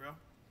right here, bro.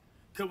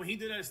 Cause when he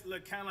did that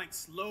like, kind of like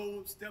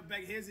slow step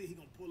back hezzy, he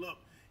gonna pull up.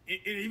 And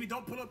if he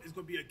don't pull up, it's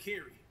gonna be a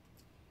carry.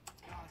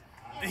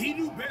 And he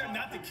knew better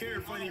not to carry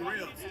funny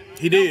rails.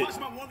 He did. I watched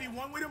my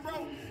 1v1 with him,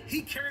 bro.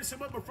 He carries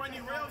him up in funny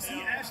rails.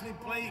 He actually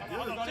played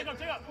good. Take up.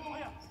 Oh,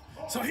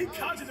 yeah. So he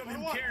conscious of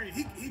him carrying.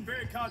 He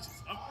very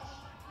conscious.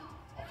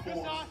 Good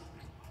shot.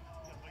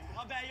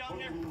 My bad, y'all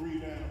there.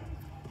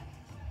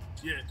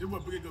 Yeah, this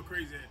what Boogie go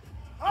crazy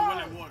at. I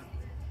went like water.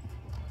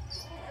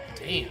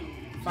 Damn.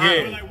 I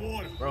went Yeah. like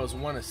water. Bro, it's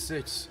 1 of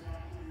 6.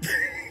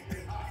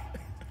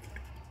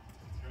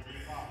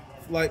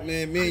 Like,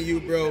 man, me and you,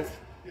 bro.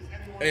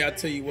 Hey, I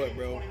tell you what,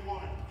 bro.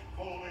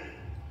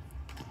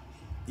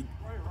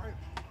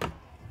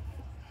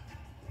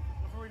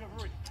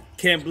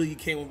 Can't believe you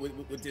came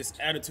with this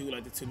attitude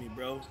like that to me,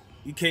 bro.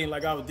 You came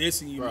like I was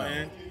dissing you, Bro.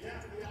 man.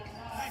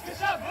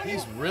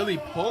 He's really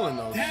pulling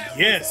those.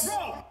 Yes,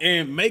 Bro.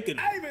 and making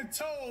it. I even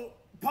told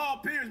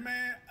Paul Pierce,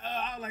 man,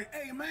 I was like,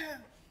 hey, man,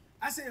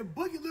 I said,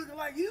 Boogie looking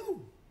like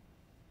you.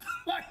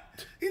 Like,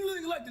 he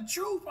looking like the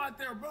truth out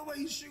there, bro, where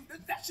he shoot.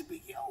 That should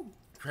be you.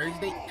 Crazy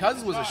thing.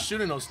 Cousins wasn't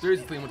shooting those threes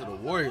until he went to the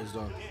Warriors,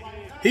 though.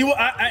 He was,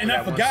 I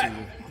that one forgot,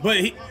 season. but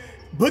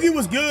Boogie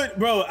was good,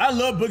 bro. I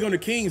love Boogie on the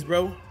Kings,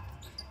 bro.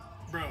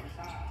 Bro.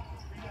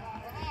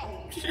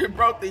 Shit,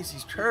 bro thinks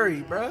he's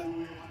Curry, bro.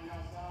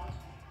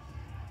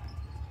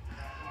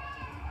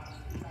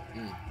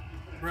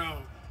 Bro.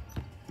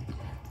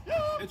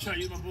 They try to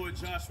use my boy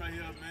Josh right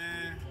here,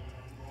 man.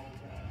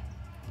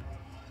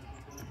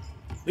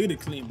 Look at the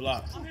clean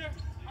block. I'm here.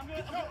 I'm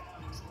good.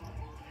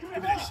 Give me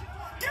that shit.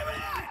 Give me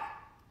that!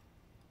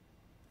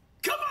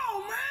 Come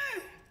on,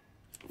 man!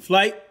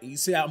 Flight, you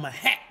see I'm a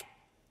hack.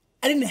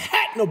 I didn't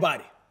hack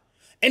nobody.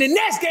 And the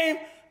next game,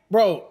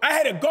 bro, I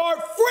had a guard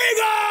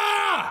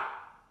Frigga!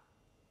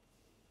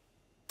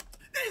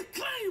 These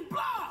clean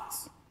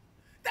blocks!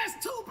 That's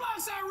 2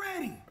 blocks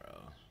already! Bro.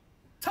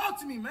 Talk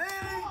to me, man!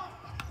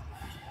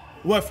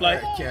 What,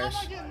 Flight? Alright, I'm Cash.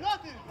 not getting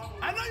nothing.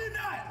 I know you're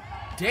not!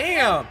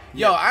 Damn.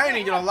 Yo, I ain't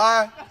even gonna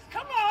lie.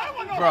 Come on, I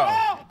want no Bro,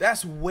 ball.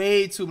 that's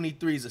way too many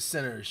threes a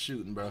center is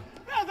shooting, bro.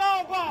 That's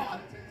all ball.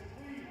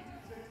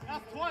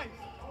 That's twice.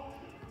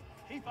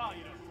 He fouled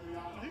you, though.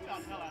 He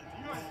fouled the hell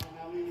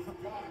out of you.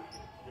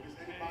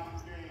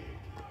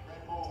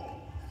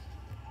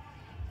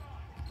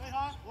 Stay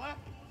high, left.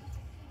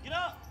 Get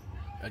up.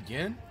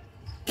 Again?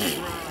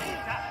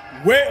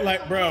 Where,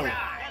 like, bro,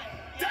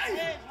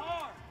 Head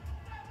hard.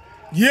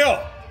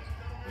 yeah.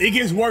 It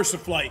gets worse,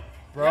 Flight.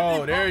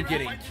 Bro, they're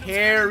getting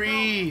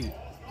carried.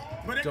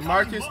 But they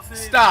Demarcus, call him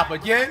stop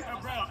Buffett. again.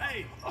 Bro,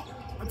 hey,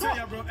 I'm telling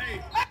y'all, bro,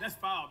 hey, that's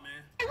foul, man.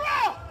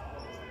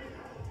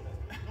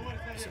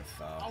 That's a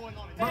foul. I wasn't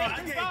on it. Bro, That's I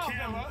three gave fouls,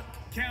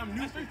 Cam bro.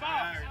 Newton. three fouls.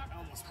 I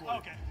almost scored.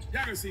 Okay.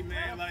 Y'all gonna see,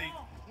 man, like,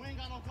 We ain't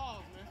got no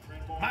calls, man.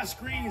 my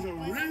screens are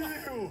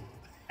real.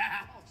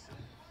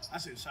 I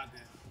should have shot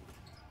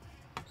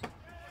that.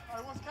 All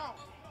right, what's count?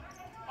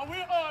 Oh,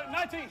 we're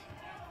 19.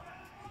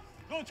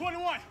 Go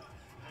 21.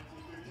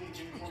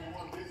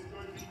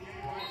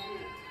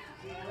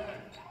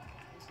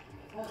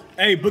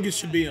 Hey, Boogie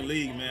should be in the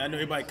league, man. I know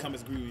everybody come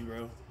as groovy,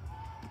 bro.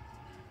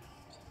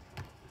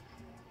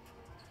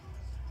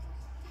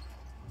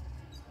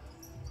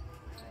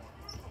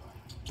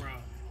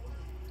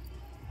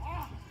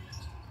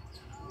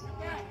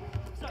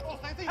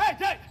 Hey,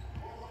 Jake!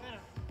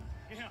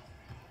 Get him.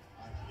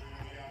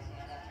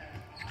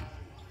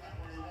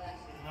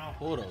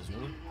 Pull those,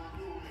 man.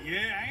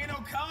 Yeah, I ain't no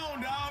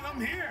cone, dog. I'm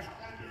here.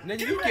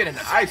 Nigga, you getting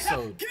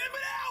ISO'd. Give me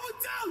that one,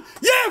 too.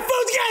 Yeah,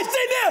 folks, you gotta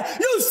stay there.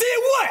 You see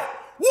what?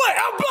 What? I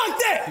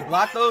blocked that. You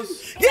block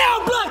those? Yeah,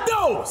 I blocked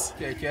those.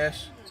 Okay,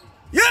 Cash.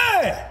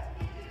 Yeah.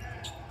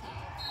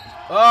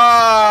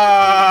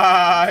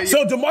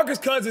 So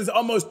Demarcus Cousins is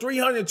almost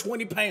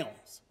 320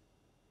 pounds.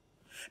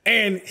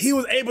 And he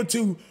was able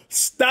to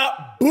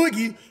stop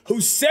Boogie,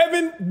 who's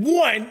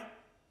 7'1",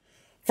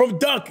 from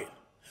dunking.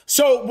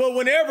 So well,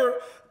 whenever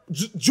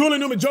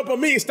Julian Newman jump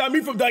on me and stop me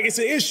from dunking, it's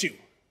an issue.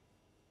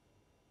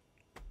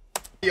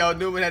 Yo,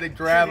 Newman had to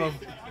grab him.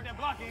 Like that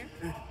block in.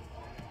 A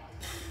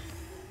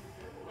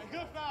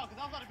good foul, because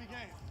I was about to be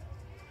game.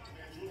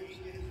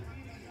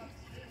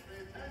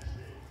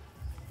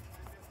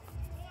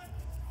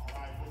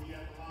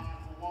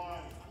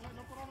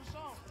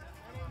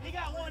 He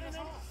got one in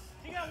him.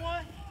 He got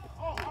one.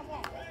 Oh, I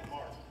won.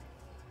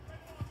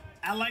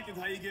 I like it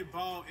how you get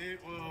ball in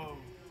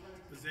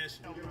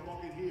possession.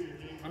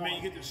 I mean,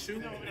 you get to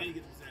shoot, and then you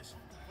get possession.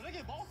 Will they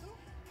get ball too?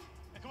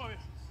 Hey, come on here.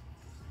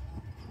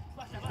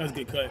 That's a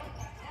good cut.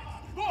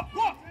 Go,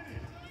 go.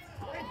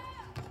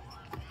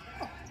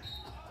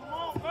 Come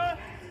on, bro.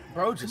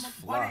 Bro, just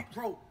flopped.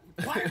 Bro,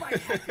 why am I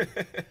hacking?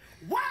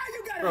 Why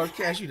you got Bro,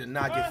 Cash, you did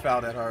not get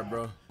fouled that hard,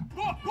 bro.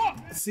 Go, go.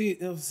 See,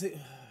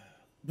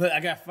 but I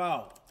got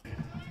fouled.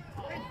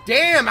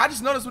 Damn, I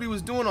just noticed what he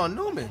was doing on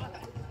Newman.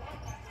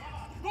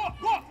 Go,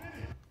 go.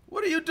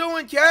 What are you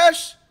doing,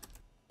 Cash?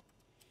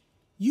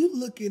 You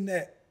looking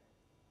at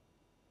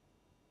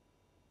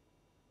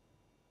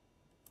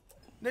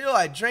Nigga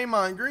like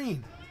Draymond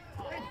Green.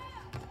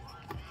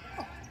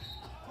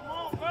 Come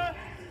on, bro.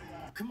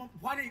 Come on,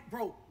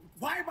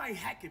 why am I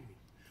hacking me?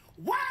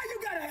 Why you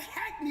gotta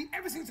hack me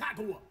every single time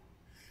I go up?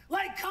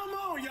 Like, come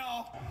on,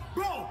 y'all.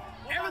 Bro,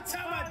 every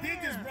time I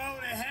did this, bro,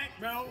 they hack,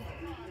 bro.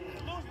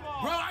 Loose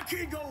ball. Bro, I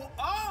can't go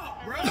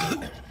up, bro. He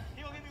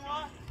gonna give me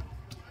one?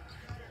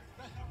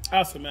 I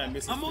was mad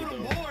missing. I'm on the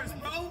boards,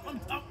 bro.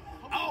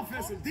 I'm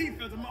offensive,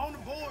 defense. I'm on the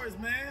boards,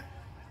 man.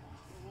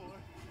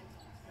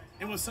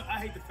 And I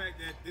hate the fact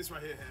that this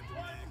right here happened,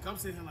 man. Come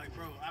sit here like,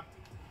 bro,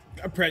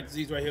 I practiced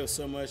these right here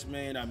so much,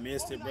 man. I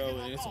missed it, bro.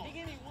 And it's, He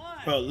give me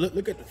one. bro,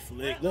 look at the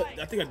flick. Look,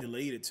 I think I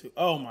delayed it too.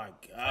 Oh my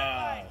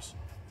gosh.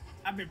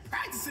 I've been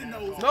practicing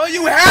those. No,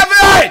 you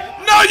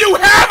haven't! No, you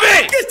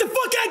haven't! Get the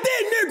fuck out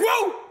there,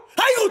 Negro!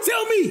 How you gonna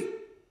tell me?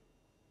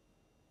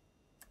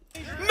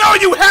 No,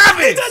 you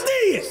haven't! I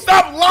did.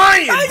 Stop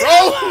lying, I bro!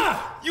 didn't lie.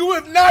 You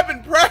have not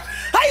been practicing.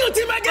 How you gonna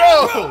tell me I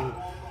got it, bro?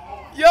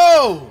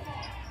 Yo!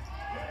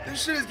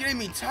 This shit is getting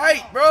me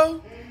tight,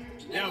 bro.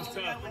 That was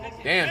tough.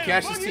 Damn,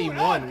 Cash's team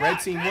won. Red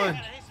team won.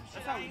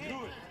 That's how we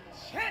do it.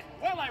 Shit.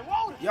 We're like,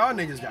 whoa. Y'all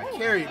niggas got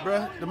carried,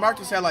 bro.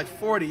 Demarcus had like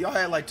 40. Y'all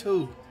had like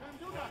 2.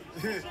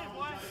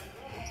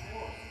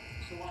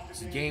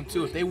 It's game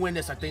 2. If they win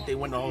this, I think they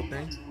win the whole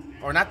thing.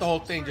 Or not the whole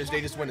thing, just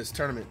they just win this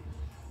tournament.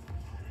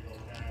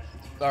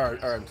 Or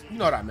you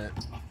know what I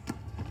meant.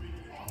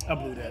 I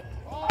blew that.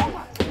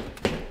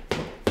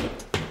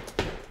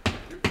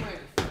 You're playing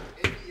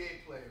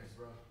NBA players,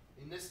 bro.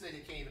 And this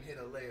nigga can't even hit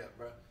a layup,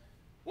 bro.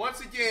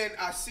 Once again,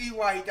 I see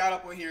why he got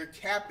up on here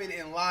capping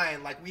and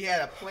lying like we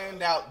had a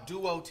planned out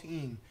duo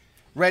team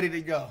ready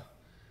to go.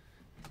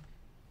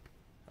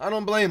 I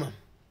don't blame him.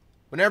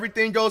 When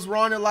everything goes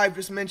wrong in life,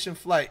 just mention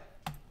flight.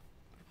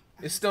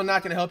 It's still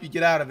not going to help you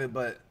get out of it,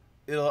 but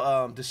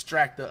it'll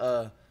distract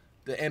the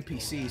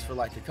NPCs for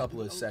like a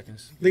couple of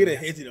seconds. Look at that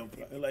head,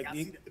 though. Like,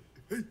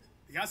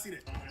 Y'all see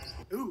that?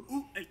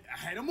 Ooh, hey, I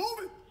had him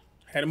moving.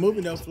 had a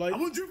moving though, flight. I'm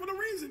gonna drip for the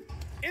reason.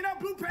 And I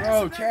blew past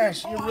Bro, him,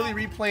 Cash, and you're I really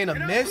blew replaying a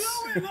and I miss?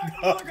 blew it,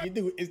 like, You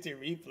do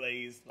instant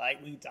replays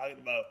like we talking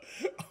about.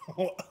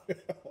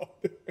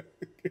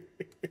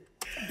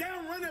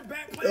 down running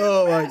back. playing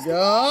Oh my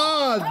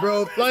basketball. gosh,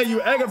 bro. Flight,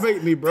 you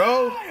aggravate me,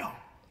 bro. Damn.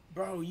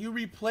 Bro, you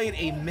replayed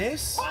a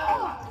miss?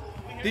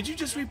 Did you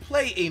just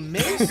replay a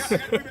miss?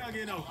 Gotta rebound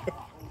again, though.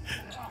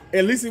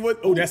 At least it was.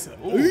 Oh, that's a.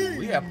 Ooh,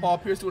 we have Paul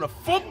Pierce doing a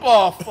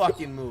football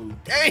fucking move.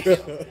 Damn.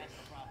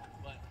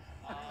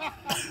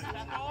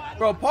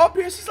 Bro, Paul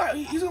Pierce is like,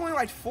 he's only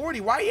like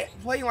 40. Why you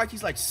playing like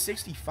he's like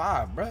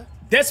 65, bro?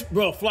 That's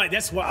bro, flight.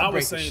 That's what I I'll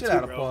break was the saying shit too,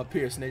 out of bro. Paul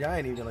Pierce, nigga. I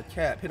ain't even gonna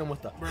cap. Hit him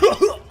with the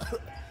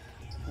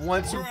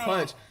 1-2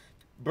 punch.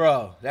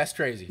 Bro, that's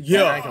crazy.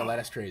 Yeah. I ain't gonna lie,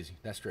 that's crazy.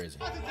 That's crazy.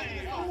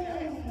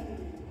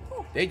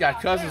 They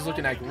got Cousins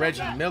looking like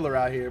Reggie Miller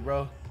out here,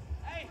 bro.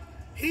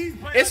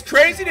 It's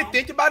crazy to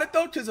think about it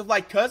though, because if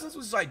like Cousins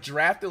was like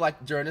drafted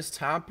like during this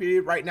time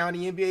period right now in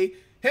the NBA,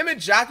 him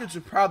and Jokic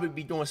would probably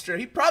be going straight.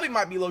 He probably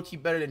might be low key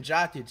better than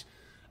Jokic.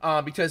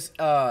 because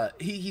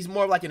he's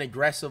more like an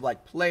aggressive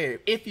like player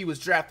if he was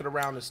drafted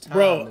around this time.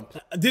 Bro,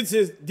 this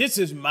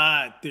is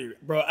my theory,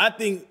 bro. I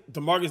think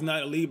Demarcus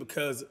not in the league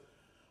because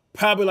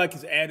probably like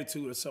his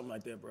attitude or something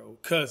like that, bro.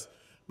 Because,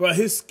 bro,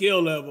 his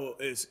skill level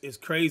is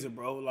crazy,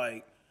 bro.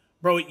 Like,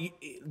 bro,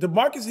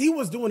 Demarcus, he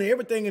was doing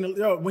everything in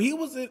the when he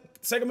was at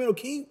Sacramento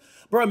Kings,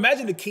 bro.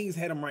 Imagine the Kings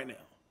had him right now,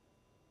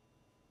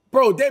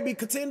 bro. They'd be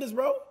contenders,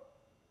 bro.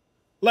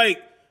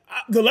 Like.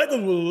 The Lakers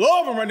will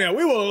love him right now.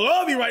 We will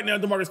love you right now,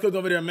 Demarcus Cousins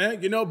over there,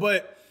 man. You know,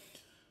 but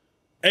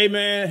hey,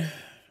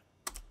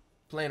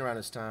 playing around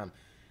this time,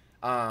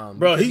 bro.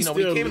 Because, He's still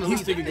going to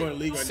the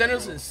league right now.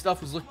 Centers and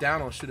stuff was looked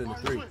down on shooting the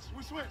three.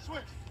 Switch.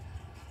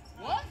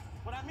 What?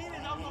 What I mean is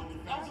I'm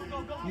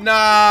gonna go.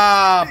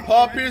 Nah,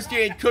 Paul Pierce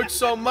getting cooked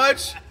so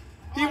much.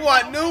 He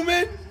want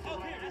Newman.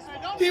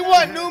 He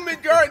want Newman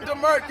guarding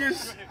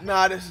Demarcus.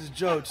 Nah, this is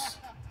jokes.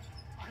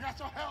 I got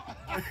your help.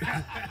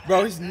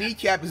 Bro, his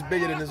kneecap is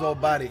bigger than his whole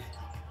body.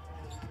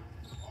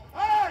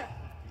 Hey!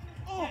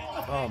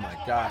 Oh my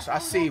gosh. I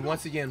see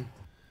once again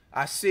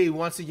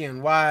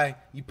why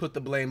you put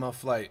the blame on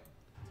Flight.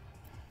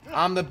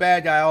 I'm the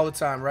bad guy all the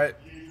time, right?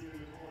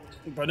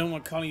 Bro, I don't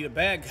want to call you the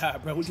bad guy,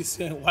 bro. We just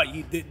saying why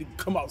you didn't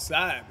come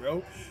outside,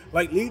 bro.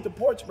 Like, leave the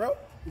porch, bro.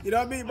 You know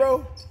what I mean,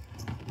 bro?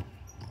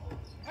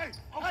 Hey!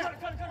 Oh my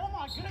goodness!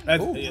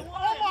 That's, Ooh. yeah.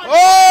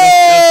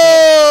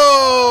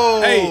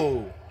 Oh!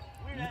 Hey!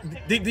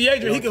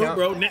 DeAndre, he can hoop, count.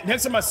 bro.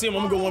 Next time I see him,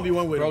 I'm going to go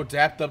 1v1 with Bro, him.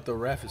 dapped up the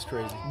ref is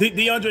crazy.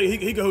 DeAndre,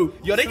 he can hoop.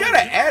 Yo, they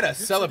gotta add a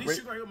This celebrate.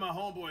 shit right here with my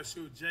homeboy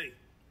shoot Jay,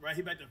 right?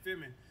 He back to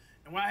filming,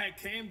 and when I had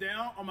came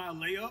down on my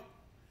layup,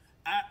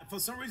 for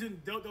some reason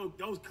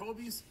those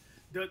Kobe's,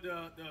 the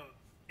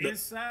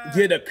inside,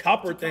 Yeah, the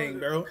copper what you call thing, it,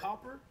 bro. the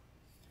copper.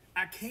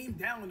 I came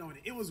down on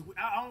it. It was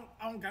I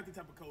don't got the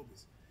type of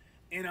Kobe's,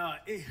 and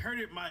it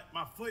hurted my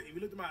foot. If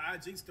you look at my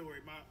IG story,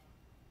 my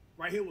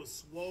right here was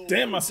swollen.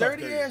 Damn, my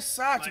Dirty dirty ass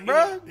socks, Like,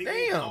 bro. it was big old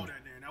Damn. hole down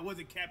there, and I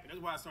wasn't capping. That's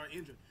why I started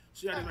injuring.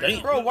 She had this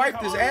Damn. Bro, look wiped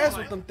how his I ass was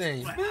with them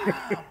things.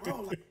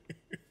 bro, like,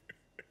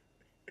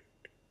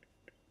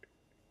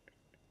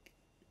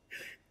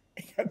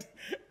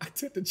 I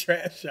took the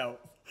trash out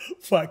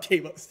before I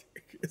came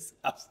upstairs.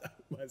 Outside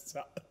my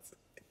socks.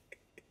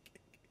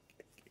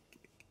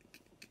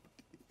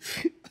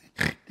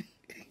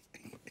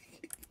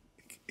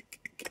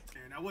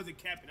 and I wasn't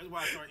capping. That's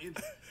why I started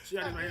injuring. She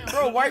had this right here.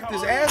 Bro, Look wiped how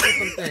his I ass was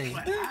with them things.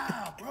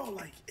 like, bro,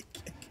 like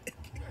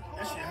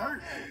that shit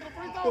hurt.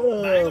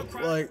 Oh, I ain't gonna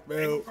cry. like, I ain't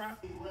bro. gonna cry.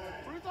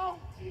 Free throw?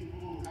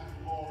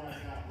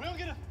 We don't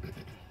get a free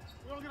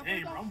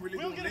Damn, throw. bro, I'm really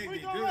We don't good get a leg free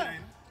day, throw, good, right?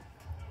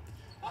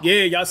 ain't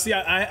Yeah, y'all see,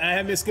 I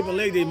haven't been skipping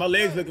leg day. My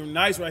legs looking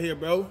nice right here,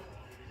 bro.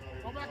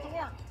 Go back to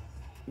work.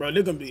 Bro,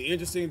 it's gonna be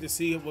interesting to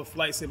see what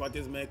Flight say about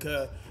this, man,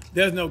 cause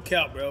there's no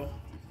cap, bro.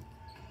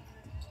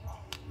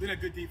 Did a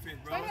good defense,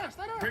 bro.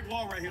 Stay there. Brick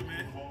wall right here,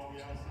 man.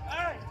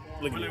 Hey!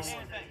 Look at One this. and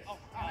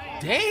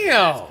one.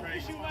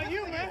 Damn. Shooting like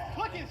you, man.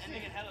 Clicking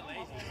shit.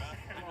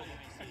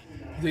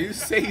 Did you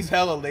say he's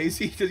hella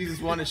lazy because he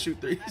just want to shoot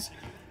threes?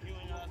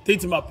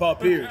 Teaching my Paul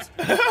Pierce.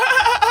 He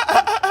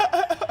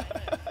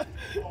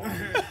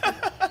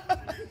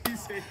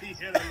said he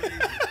had a lazy.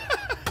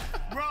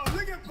 Bro,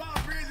 look at Bob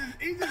Pierce.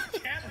 He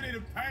just capping in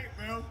the paint,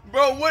 bro.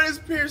 Bro, what is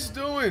Pierce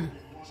doing?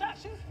 Shot,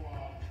 shoot.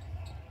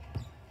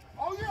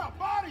 Oh, yeah.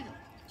 Body him.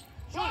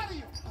 Body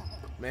him.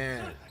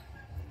 Man.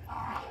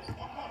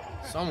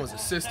 Someone's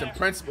assistant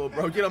principal,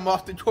 bro. Get him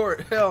off the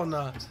court. Hell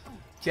nah.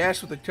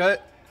 Cash with the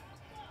cut.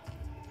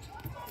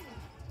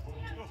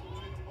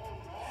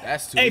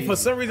 That's too Hey, easy. for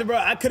some reason, bro,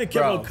 I could have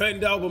kept Bro. on cutting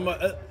dog with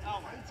my.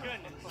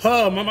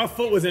 My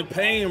foot was in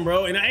pain,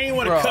 bro, and I ain't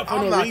want to Bro, cut for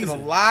I'm no not reason.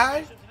 gonna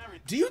lie.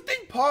 Do you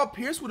think Paul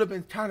Pierce would have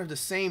been kind of the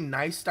same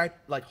nice type,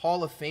 like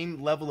Hall of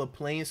Fame level of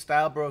playing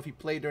style, bro, if he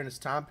played during this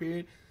time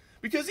period?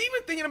 Because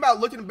even thinking about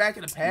looking back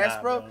in the past,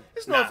 Nah, bro, bro.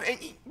 it's no, Nah.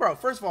 bro.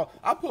 First of all,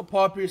 I'll put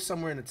Paul Pierce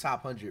somewhere in the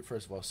top 100.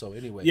 First of all, so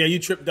anyway. Yeah, you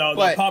tripped, dog.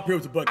 But Paul Pierce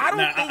was a bucket. I don't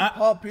Nah, think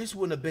Paul Pierce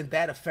wouldn't have been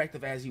that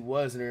effective as he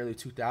was in the early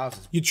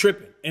 2000s. You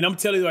tripping, and I'm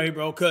telling you right here,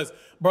 bro, because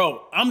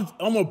bro, I'm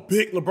a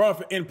big LeBron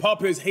fan, and Paul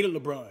Pierce hated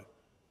LeBron.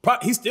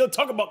 He still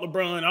talk about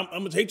LeBron.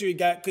 I'm a hatred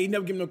guy because he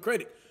never give him no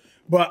credit.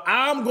 But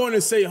I'm going to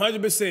say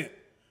 100%,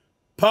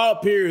 Paul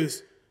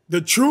Pierce,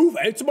 the truth.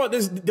 It's about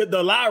this,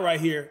 the lie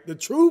right here. The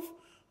truth,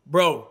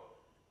 bro.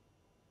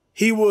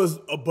 He was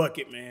a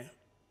bucket, man.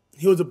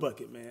 He was a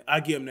bucket, man.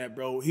 I give him that,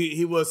 bro.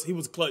 He was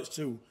clutch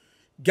too.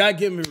 Gotta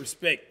give him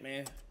respect,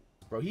 man.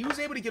 Bro, he was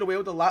able to get away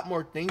with a lot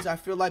more things, I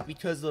feel like,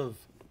 because of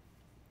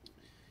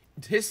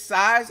his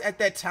size at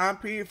that time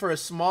period for a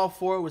small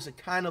forward was a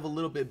kind of a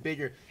little bit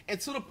bigger. And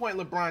to the point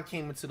LeBron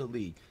came into the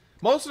league.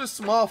 Most of the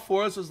small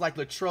forwards was like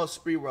Latrell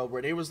Sprewell,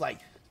 where they was like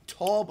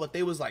tall, but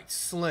they was like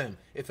slim,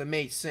 if it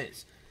made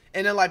sense.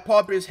 And then like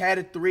Paul Pierce had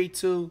a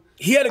 3-2.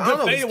 He had a I don't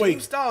good know, his fadeaway. game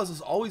styles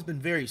has always been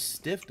very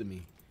stiff to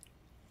me.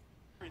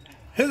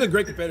 He's a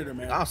great competitor,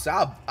 man.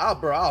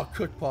 I'll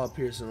cook Paul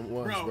Pierce in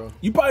once, bro.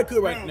 You probably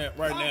could right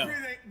Bro, now.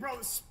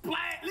 Bro,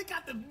 splash. Look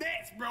at the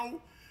nets,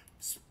 bro.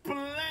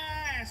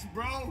 Splash,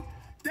 bro.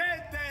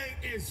 That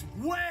thing is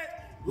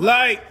wet.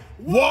 Like,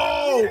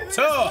 whoa, It's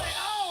tough. like,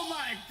 oh,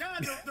 my God.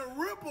 the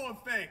ripple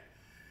effect.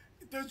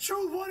 The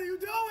truth, what are you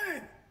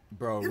doing?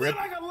 Bro, You look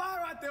like a liar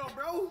out there,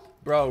 bro.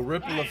 Bro,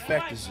 ripple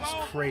effect is just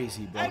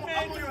crazy, bro.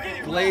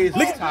 Glaze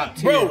is top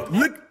tier. Bro,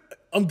 look,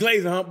 I'm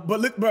glazing, huh? But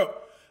look, bro,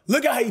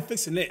 look at how he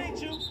fixing that.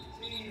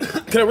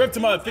 Could I rip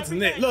him out and fix the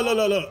net? Look.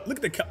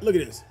 Look at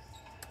this.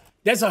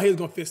 That's how he was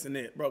gonna fix the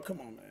net, bro. Come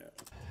on, man.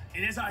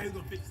 And that's how he was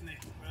gonna fix the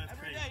net, bro. That's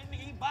Every crazy. day,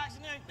 nigga, he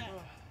boxing everything.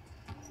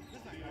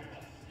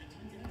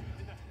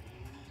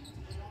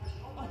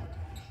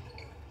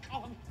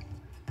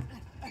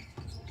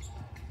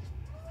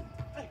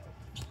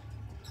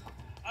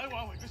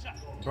 Good shot.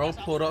 Bro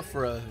pulled up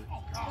for a.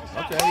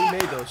 Okay, he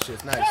made those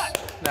shits. Nice.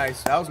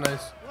 Nice. That was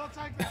nice.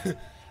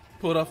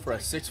 Pulled up for a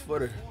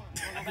 6-footer.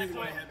 I think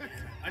what happened.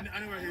 I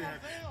knew right here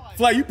happened.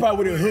 Fly, you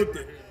probably would have hooked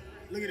it.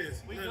 Look at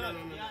this.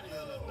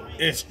 Look.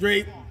 And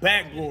straight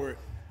backboard.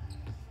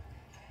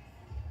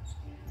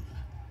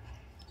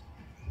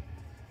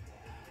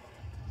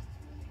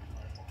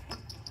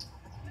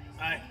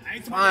 Alright, I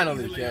ain't talking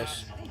Finally, about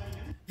Cash.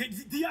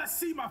 Do y'all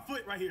see my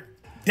foot right here?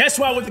 That's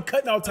why I was the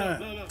cutting all time.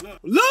 Look.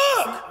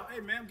 Look! Hey,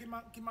 man, get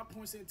my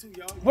points in too,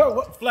 y'all.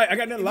 What? Fly, I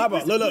got nothing to lie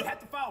about. You Look.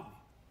 had to foul me,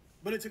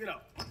 but it took it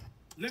out.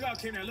 Look out,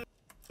 Ken. Look,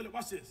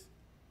 watch this.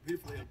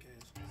 Beautifully up,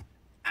 Cash.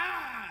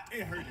 Ah,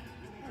 it hurt it.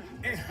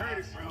 It hurt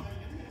it, bro.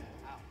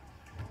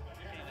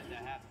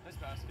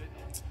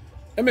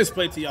 Let me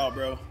explain to y'all,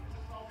 bro.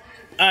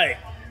 Alright,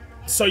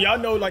 so y'all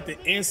know like the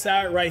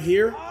inside right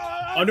here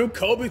on them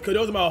Kobe, because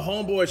those are my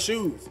homeboy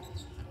shoes.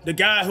 The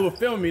guy who was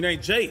filming me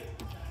named Jay.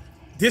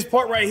 This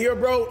part right here,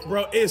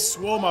 bro, it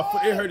swole my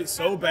foot. It hurt it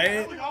so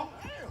bad. Go to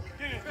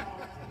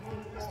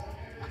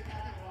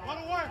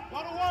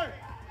work.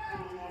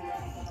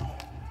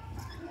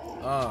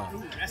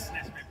 Ooh, that's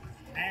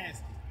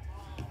nasty.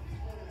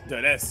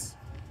 Dude, that's.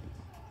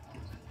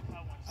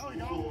 There we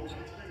go.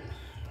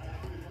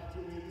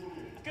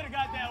 I could have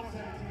got that one.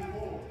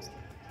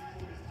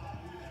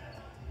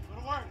 Go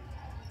to work.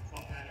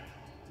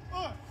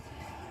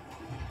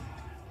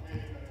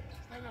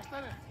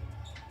 Stay there.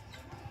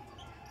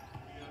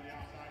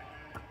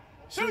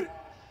 Shoot.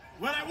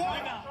 Well, I won.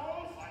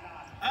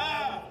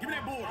 Give me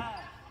that board.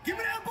 Give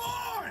me that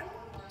board.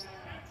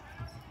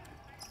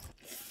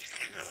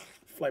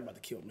 Flight about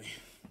to kill me.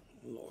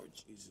 Lord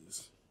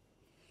Jesus.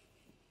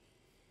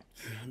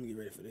 Let me get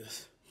ready for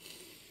this.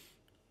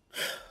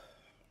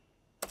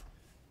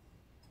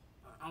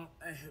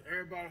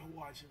 Everybody who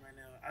watching right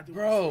now, I do.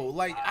 Bro,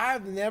 like,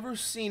 I've never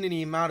seen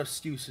any amount of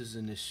excuses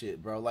in this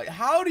shit, bro. Like,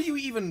 how do you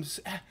even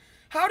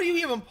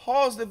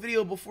pause the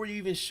video before you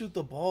even shoot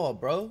the ball,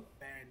 bro?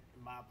 And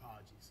my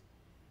apologies.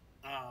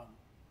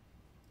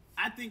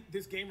 I think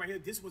this game right here,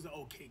 this was an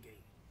okay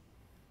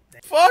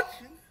game. Fuck.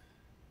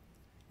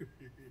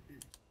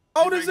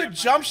 How does a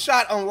jump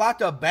shot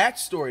unlock a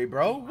backstory,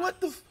 bro? What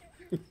the?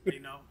 You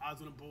know, I was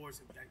on the boards.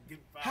 And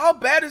getting fouled. How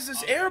bad is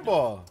this air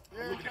ball?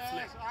 Look at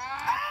that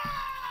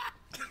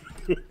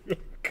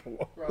flick. Come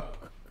on. Bro.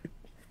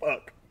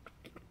 Fuck.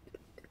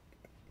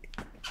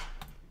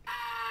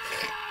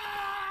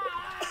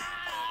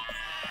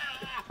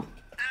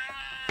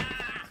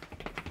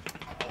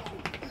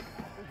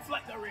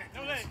 Flight the red.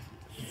 No leg.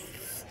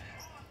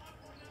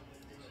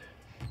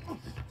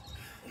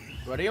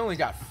 Bro, they only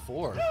got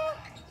 4.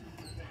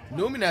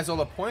 Newman has all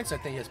the points, I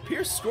think. Has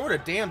Pierce scored a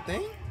damn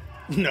thing?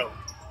 No.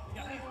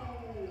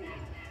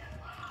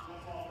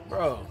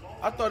 Bro,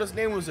 I thought his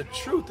name was the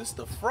truth. This is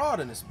the fraud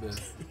in this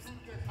bitch.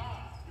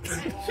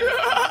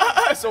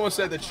 Someone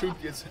said the truth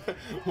gets.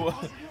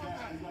 What?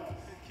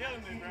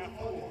 Killing me,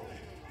 bro.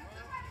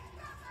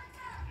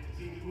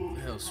 Who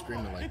the hell's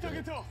screaming like Get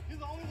that? to him. He's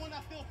the only one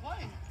that still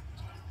playing.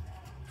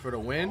 For the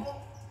win?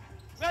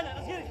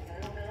 Let's get it.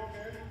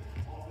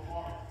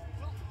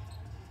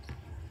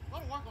 Go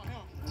to work on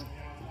him.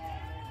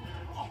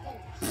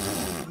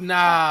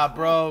 Nah,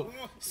 bro.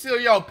 Still,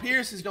 yo,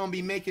 Pierce is gonna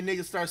be making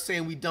niggas start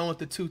saying we done with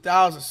the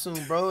 2000s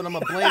soon, bro. And I'm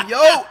gonna blame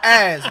yo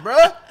ass, bro.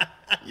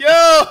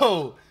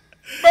 Yo,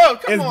 bro,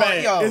 come It's on,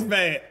 bad. yo. It's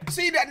bad.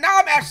 See that now?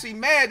 I'm actually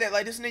mad that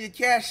like this nigga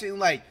Cash didn't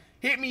like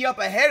hit me up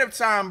ahead of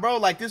time, bro.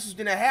 Like this was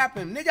gonna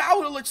happen, nigga. I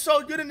would have looked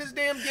so good in this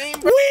damn game,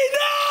 bro. We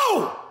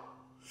know!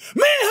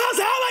 Man, how's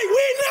highlight?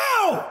 We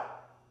know!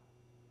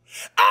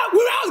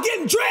 When I was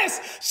getting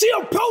dressed, she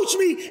approached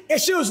me and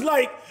she was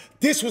like,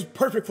 this was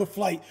perfect for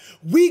Flight.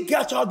 We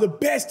got y'all the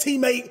best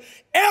teammate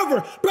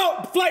ever.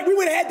 Bro, Flight, we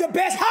would have had the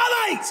best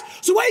highlights.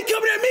 So why you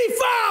coming at me,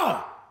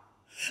 foul?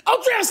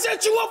 I'm trying to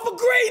set you up for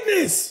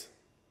greatness.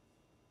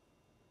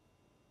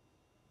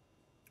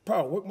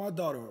 Bro, work my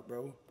daughter up,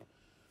 bro.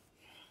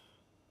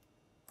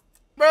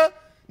 Bro,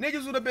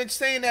 niggas would have been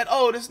saying that,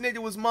 oh, this nigga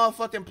was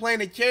motherfucking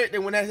playing a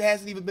character when that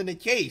hasn't even been the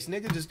case.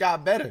 Nigga just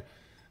got better.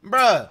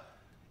 Bruh,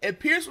 if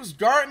Pierce was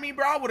guarding me,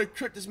 bro, I would have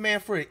tricked this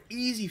man for an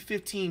easy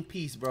 15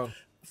 piece, bro.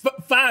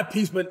 5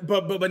 piece,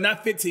 but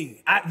not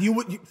 15. You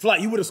would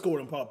have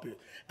scored on Paul Pierce.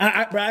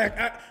 I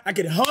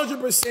could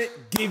 100%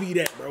 give you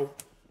that, bro.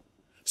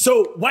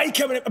 So why you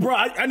coming at, bro?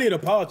 I need an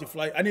apology,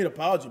 Flight. I need an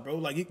apology, bro.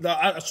 Like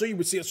I show you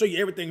receipts, I show you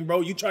everything, bro.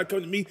 You try to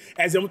come to me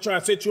as I'm trying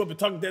to set you up and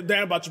talk that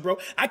down about you, bro.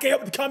 I can't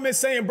help but the comments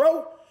saying, bro,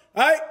 all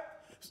right,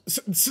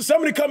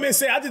 Somebody come in and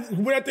say, I just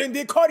went out there and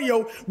did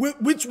cardio,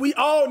 which we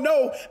all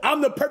know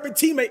I'm the perfect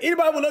teammate.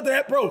 Anybody would love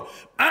that, bro.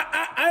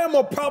 I am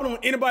a problem on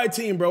anybody's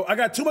team, bro. I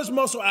got too much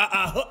muscle.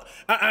 I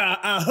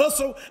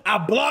hustle. I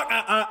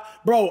block.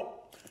 Bro,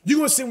 you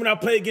gonna see when I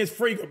play against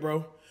Frigga,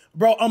 bro.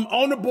 Bro, I'm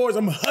on the boards.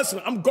 I'm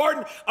hustling. I'm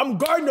guarding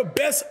the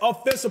best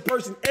offensive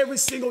person every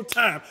single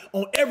time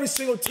on every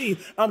single team.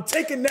 I'm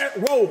taking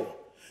that role.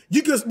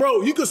 You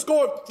can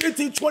score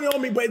 15, 20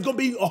 on me, but it's going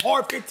to be a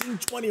hard 15,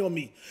 20 on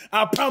me.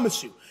 I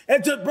promise you.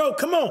 And just, bro,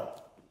 come on.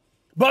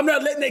 But I'm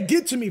not letting that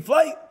get to me,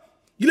 Flight.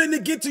 You letting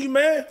it get to you,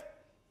 man?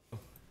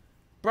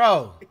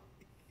 Bro.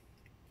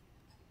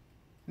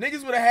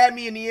 Niggas would have had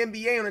me in the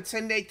NBA on a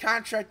 10-day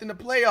contract in the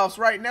playoffs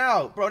right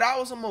now. Bro, that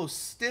was the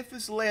most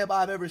stiffest layup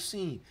I've ever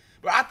seen.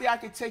 Bro, I think I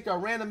could take a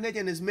random nigga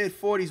in his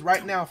mid-40s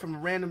right now from a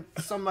random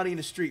somebody in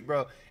the street,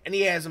 bro, and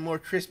he has a more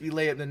crispy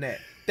layup than that.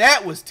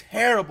 That was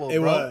terrible, bro.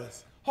 It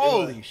was.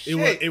 Holy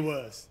shit. It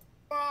was.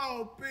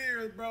 Oh,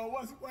 Pierce, bro.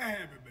 What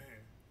happened, man?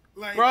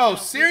 Like, bro,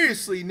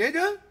 seriously,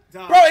 nigga.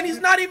 Dog. Bro, and he's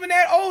not even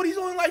that old. He's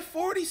only like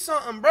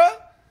 40-something, bro.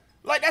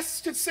 Like,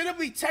 that's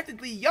considerably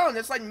technically young.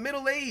 That's like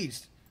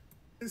middle-aged.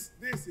 This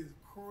is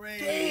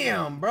crazy.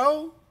 Damn,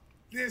 bro.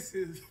 This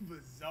is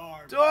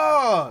bizarre.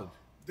 Dog.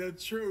 The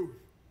truth.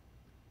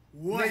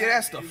 Nigga,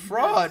 that's the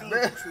fraud,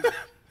 man.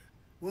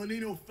 Well,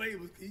 need no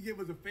favors. He gave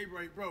us a favor,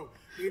 right, bro?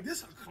 Is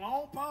this a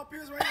clone Paul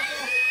Pierce right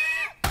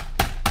now,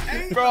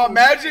 bro? Bro,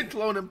 imagine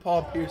cloning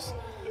Paul Pierce.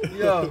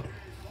 Yo.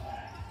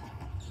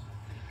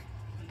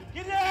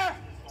 Get there!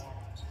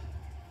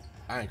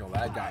 I ain't gonna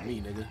lie, that got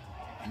me, nigga.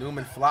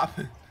 Newman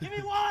flopping. Give me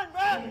one,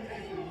 bro!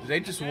 Did they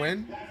just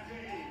win?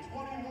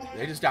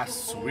 They just got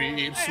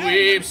sweep.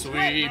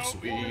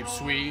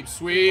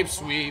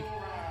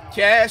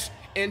 Cash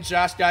and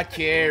Josh got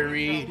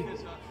carried.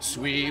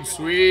 Sweep.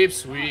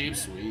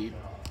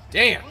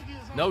 Damn.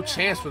 No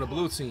chance for the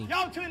blue team.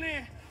 Y'all tune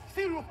in.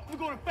 See what we're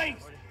going to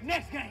face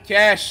next game.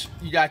 Cash,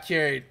 you got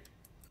carried.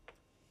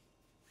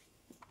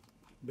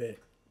 Bet.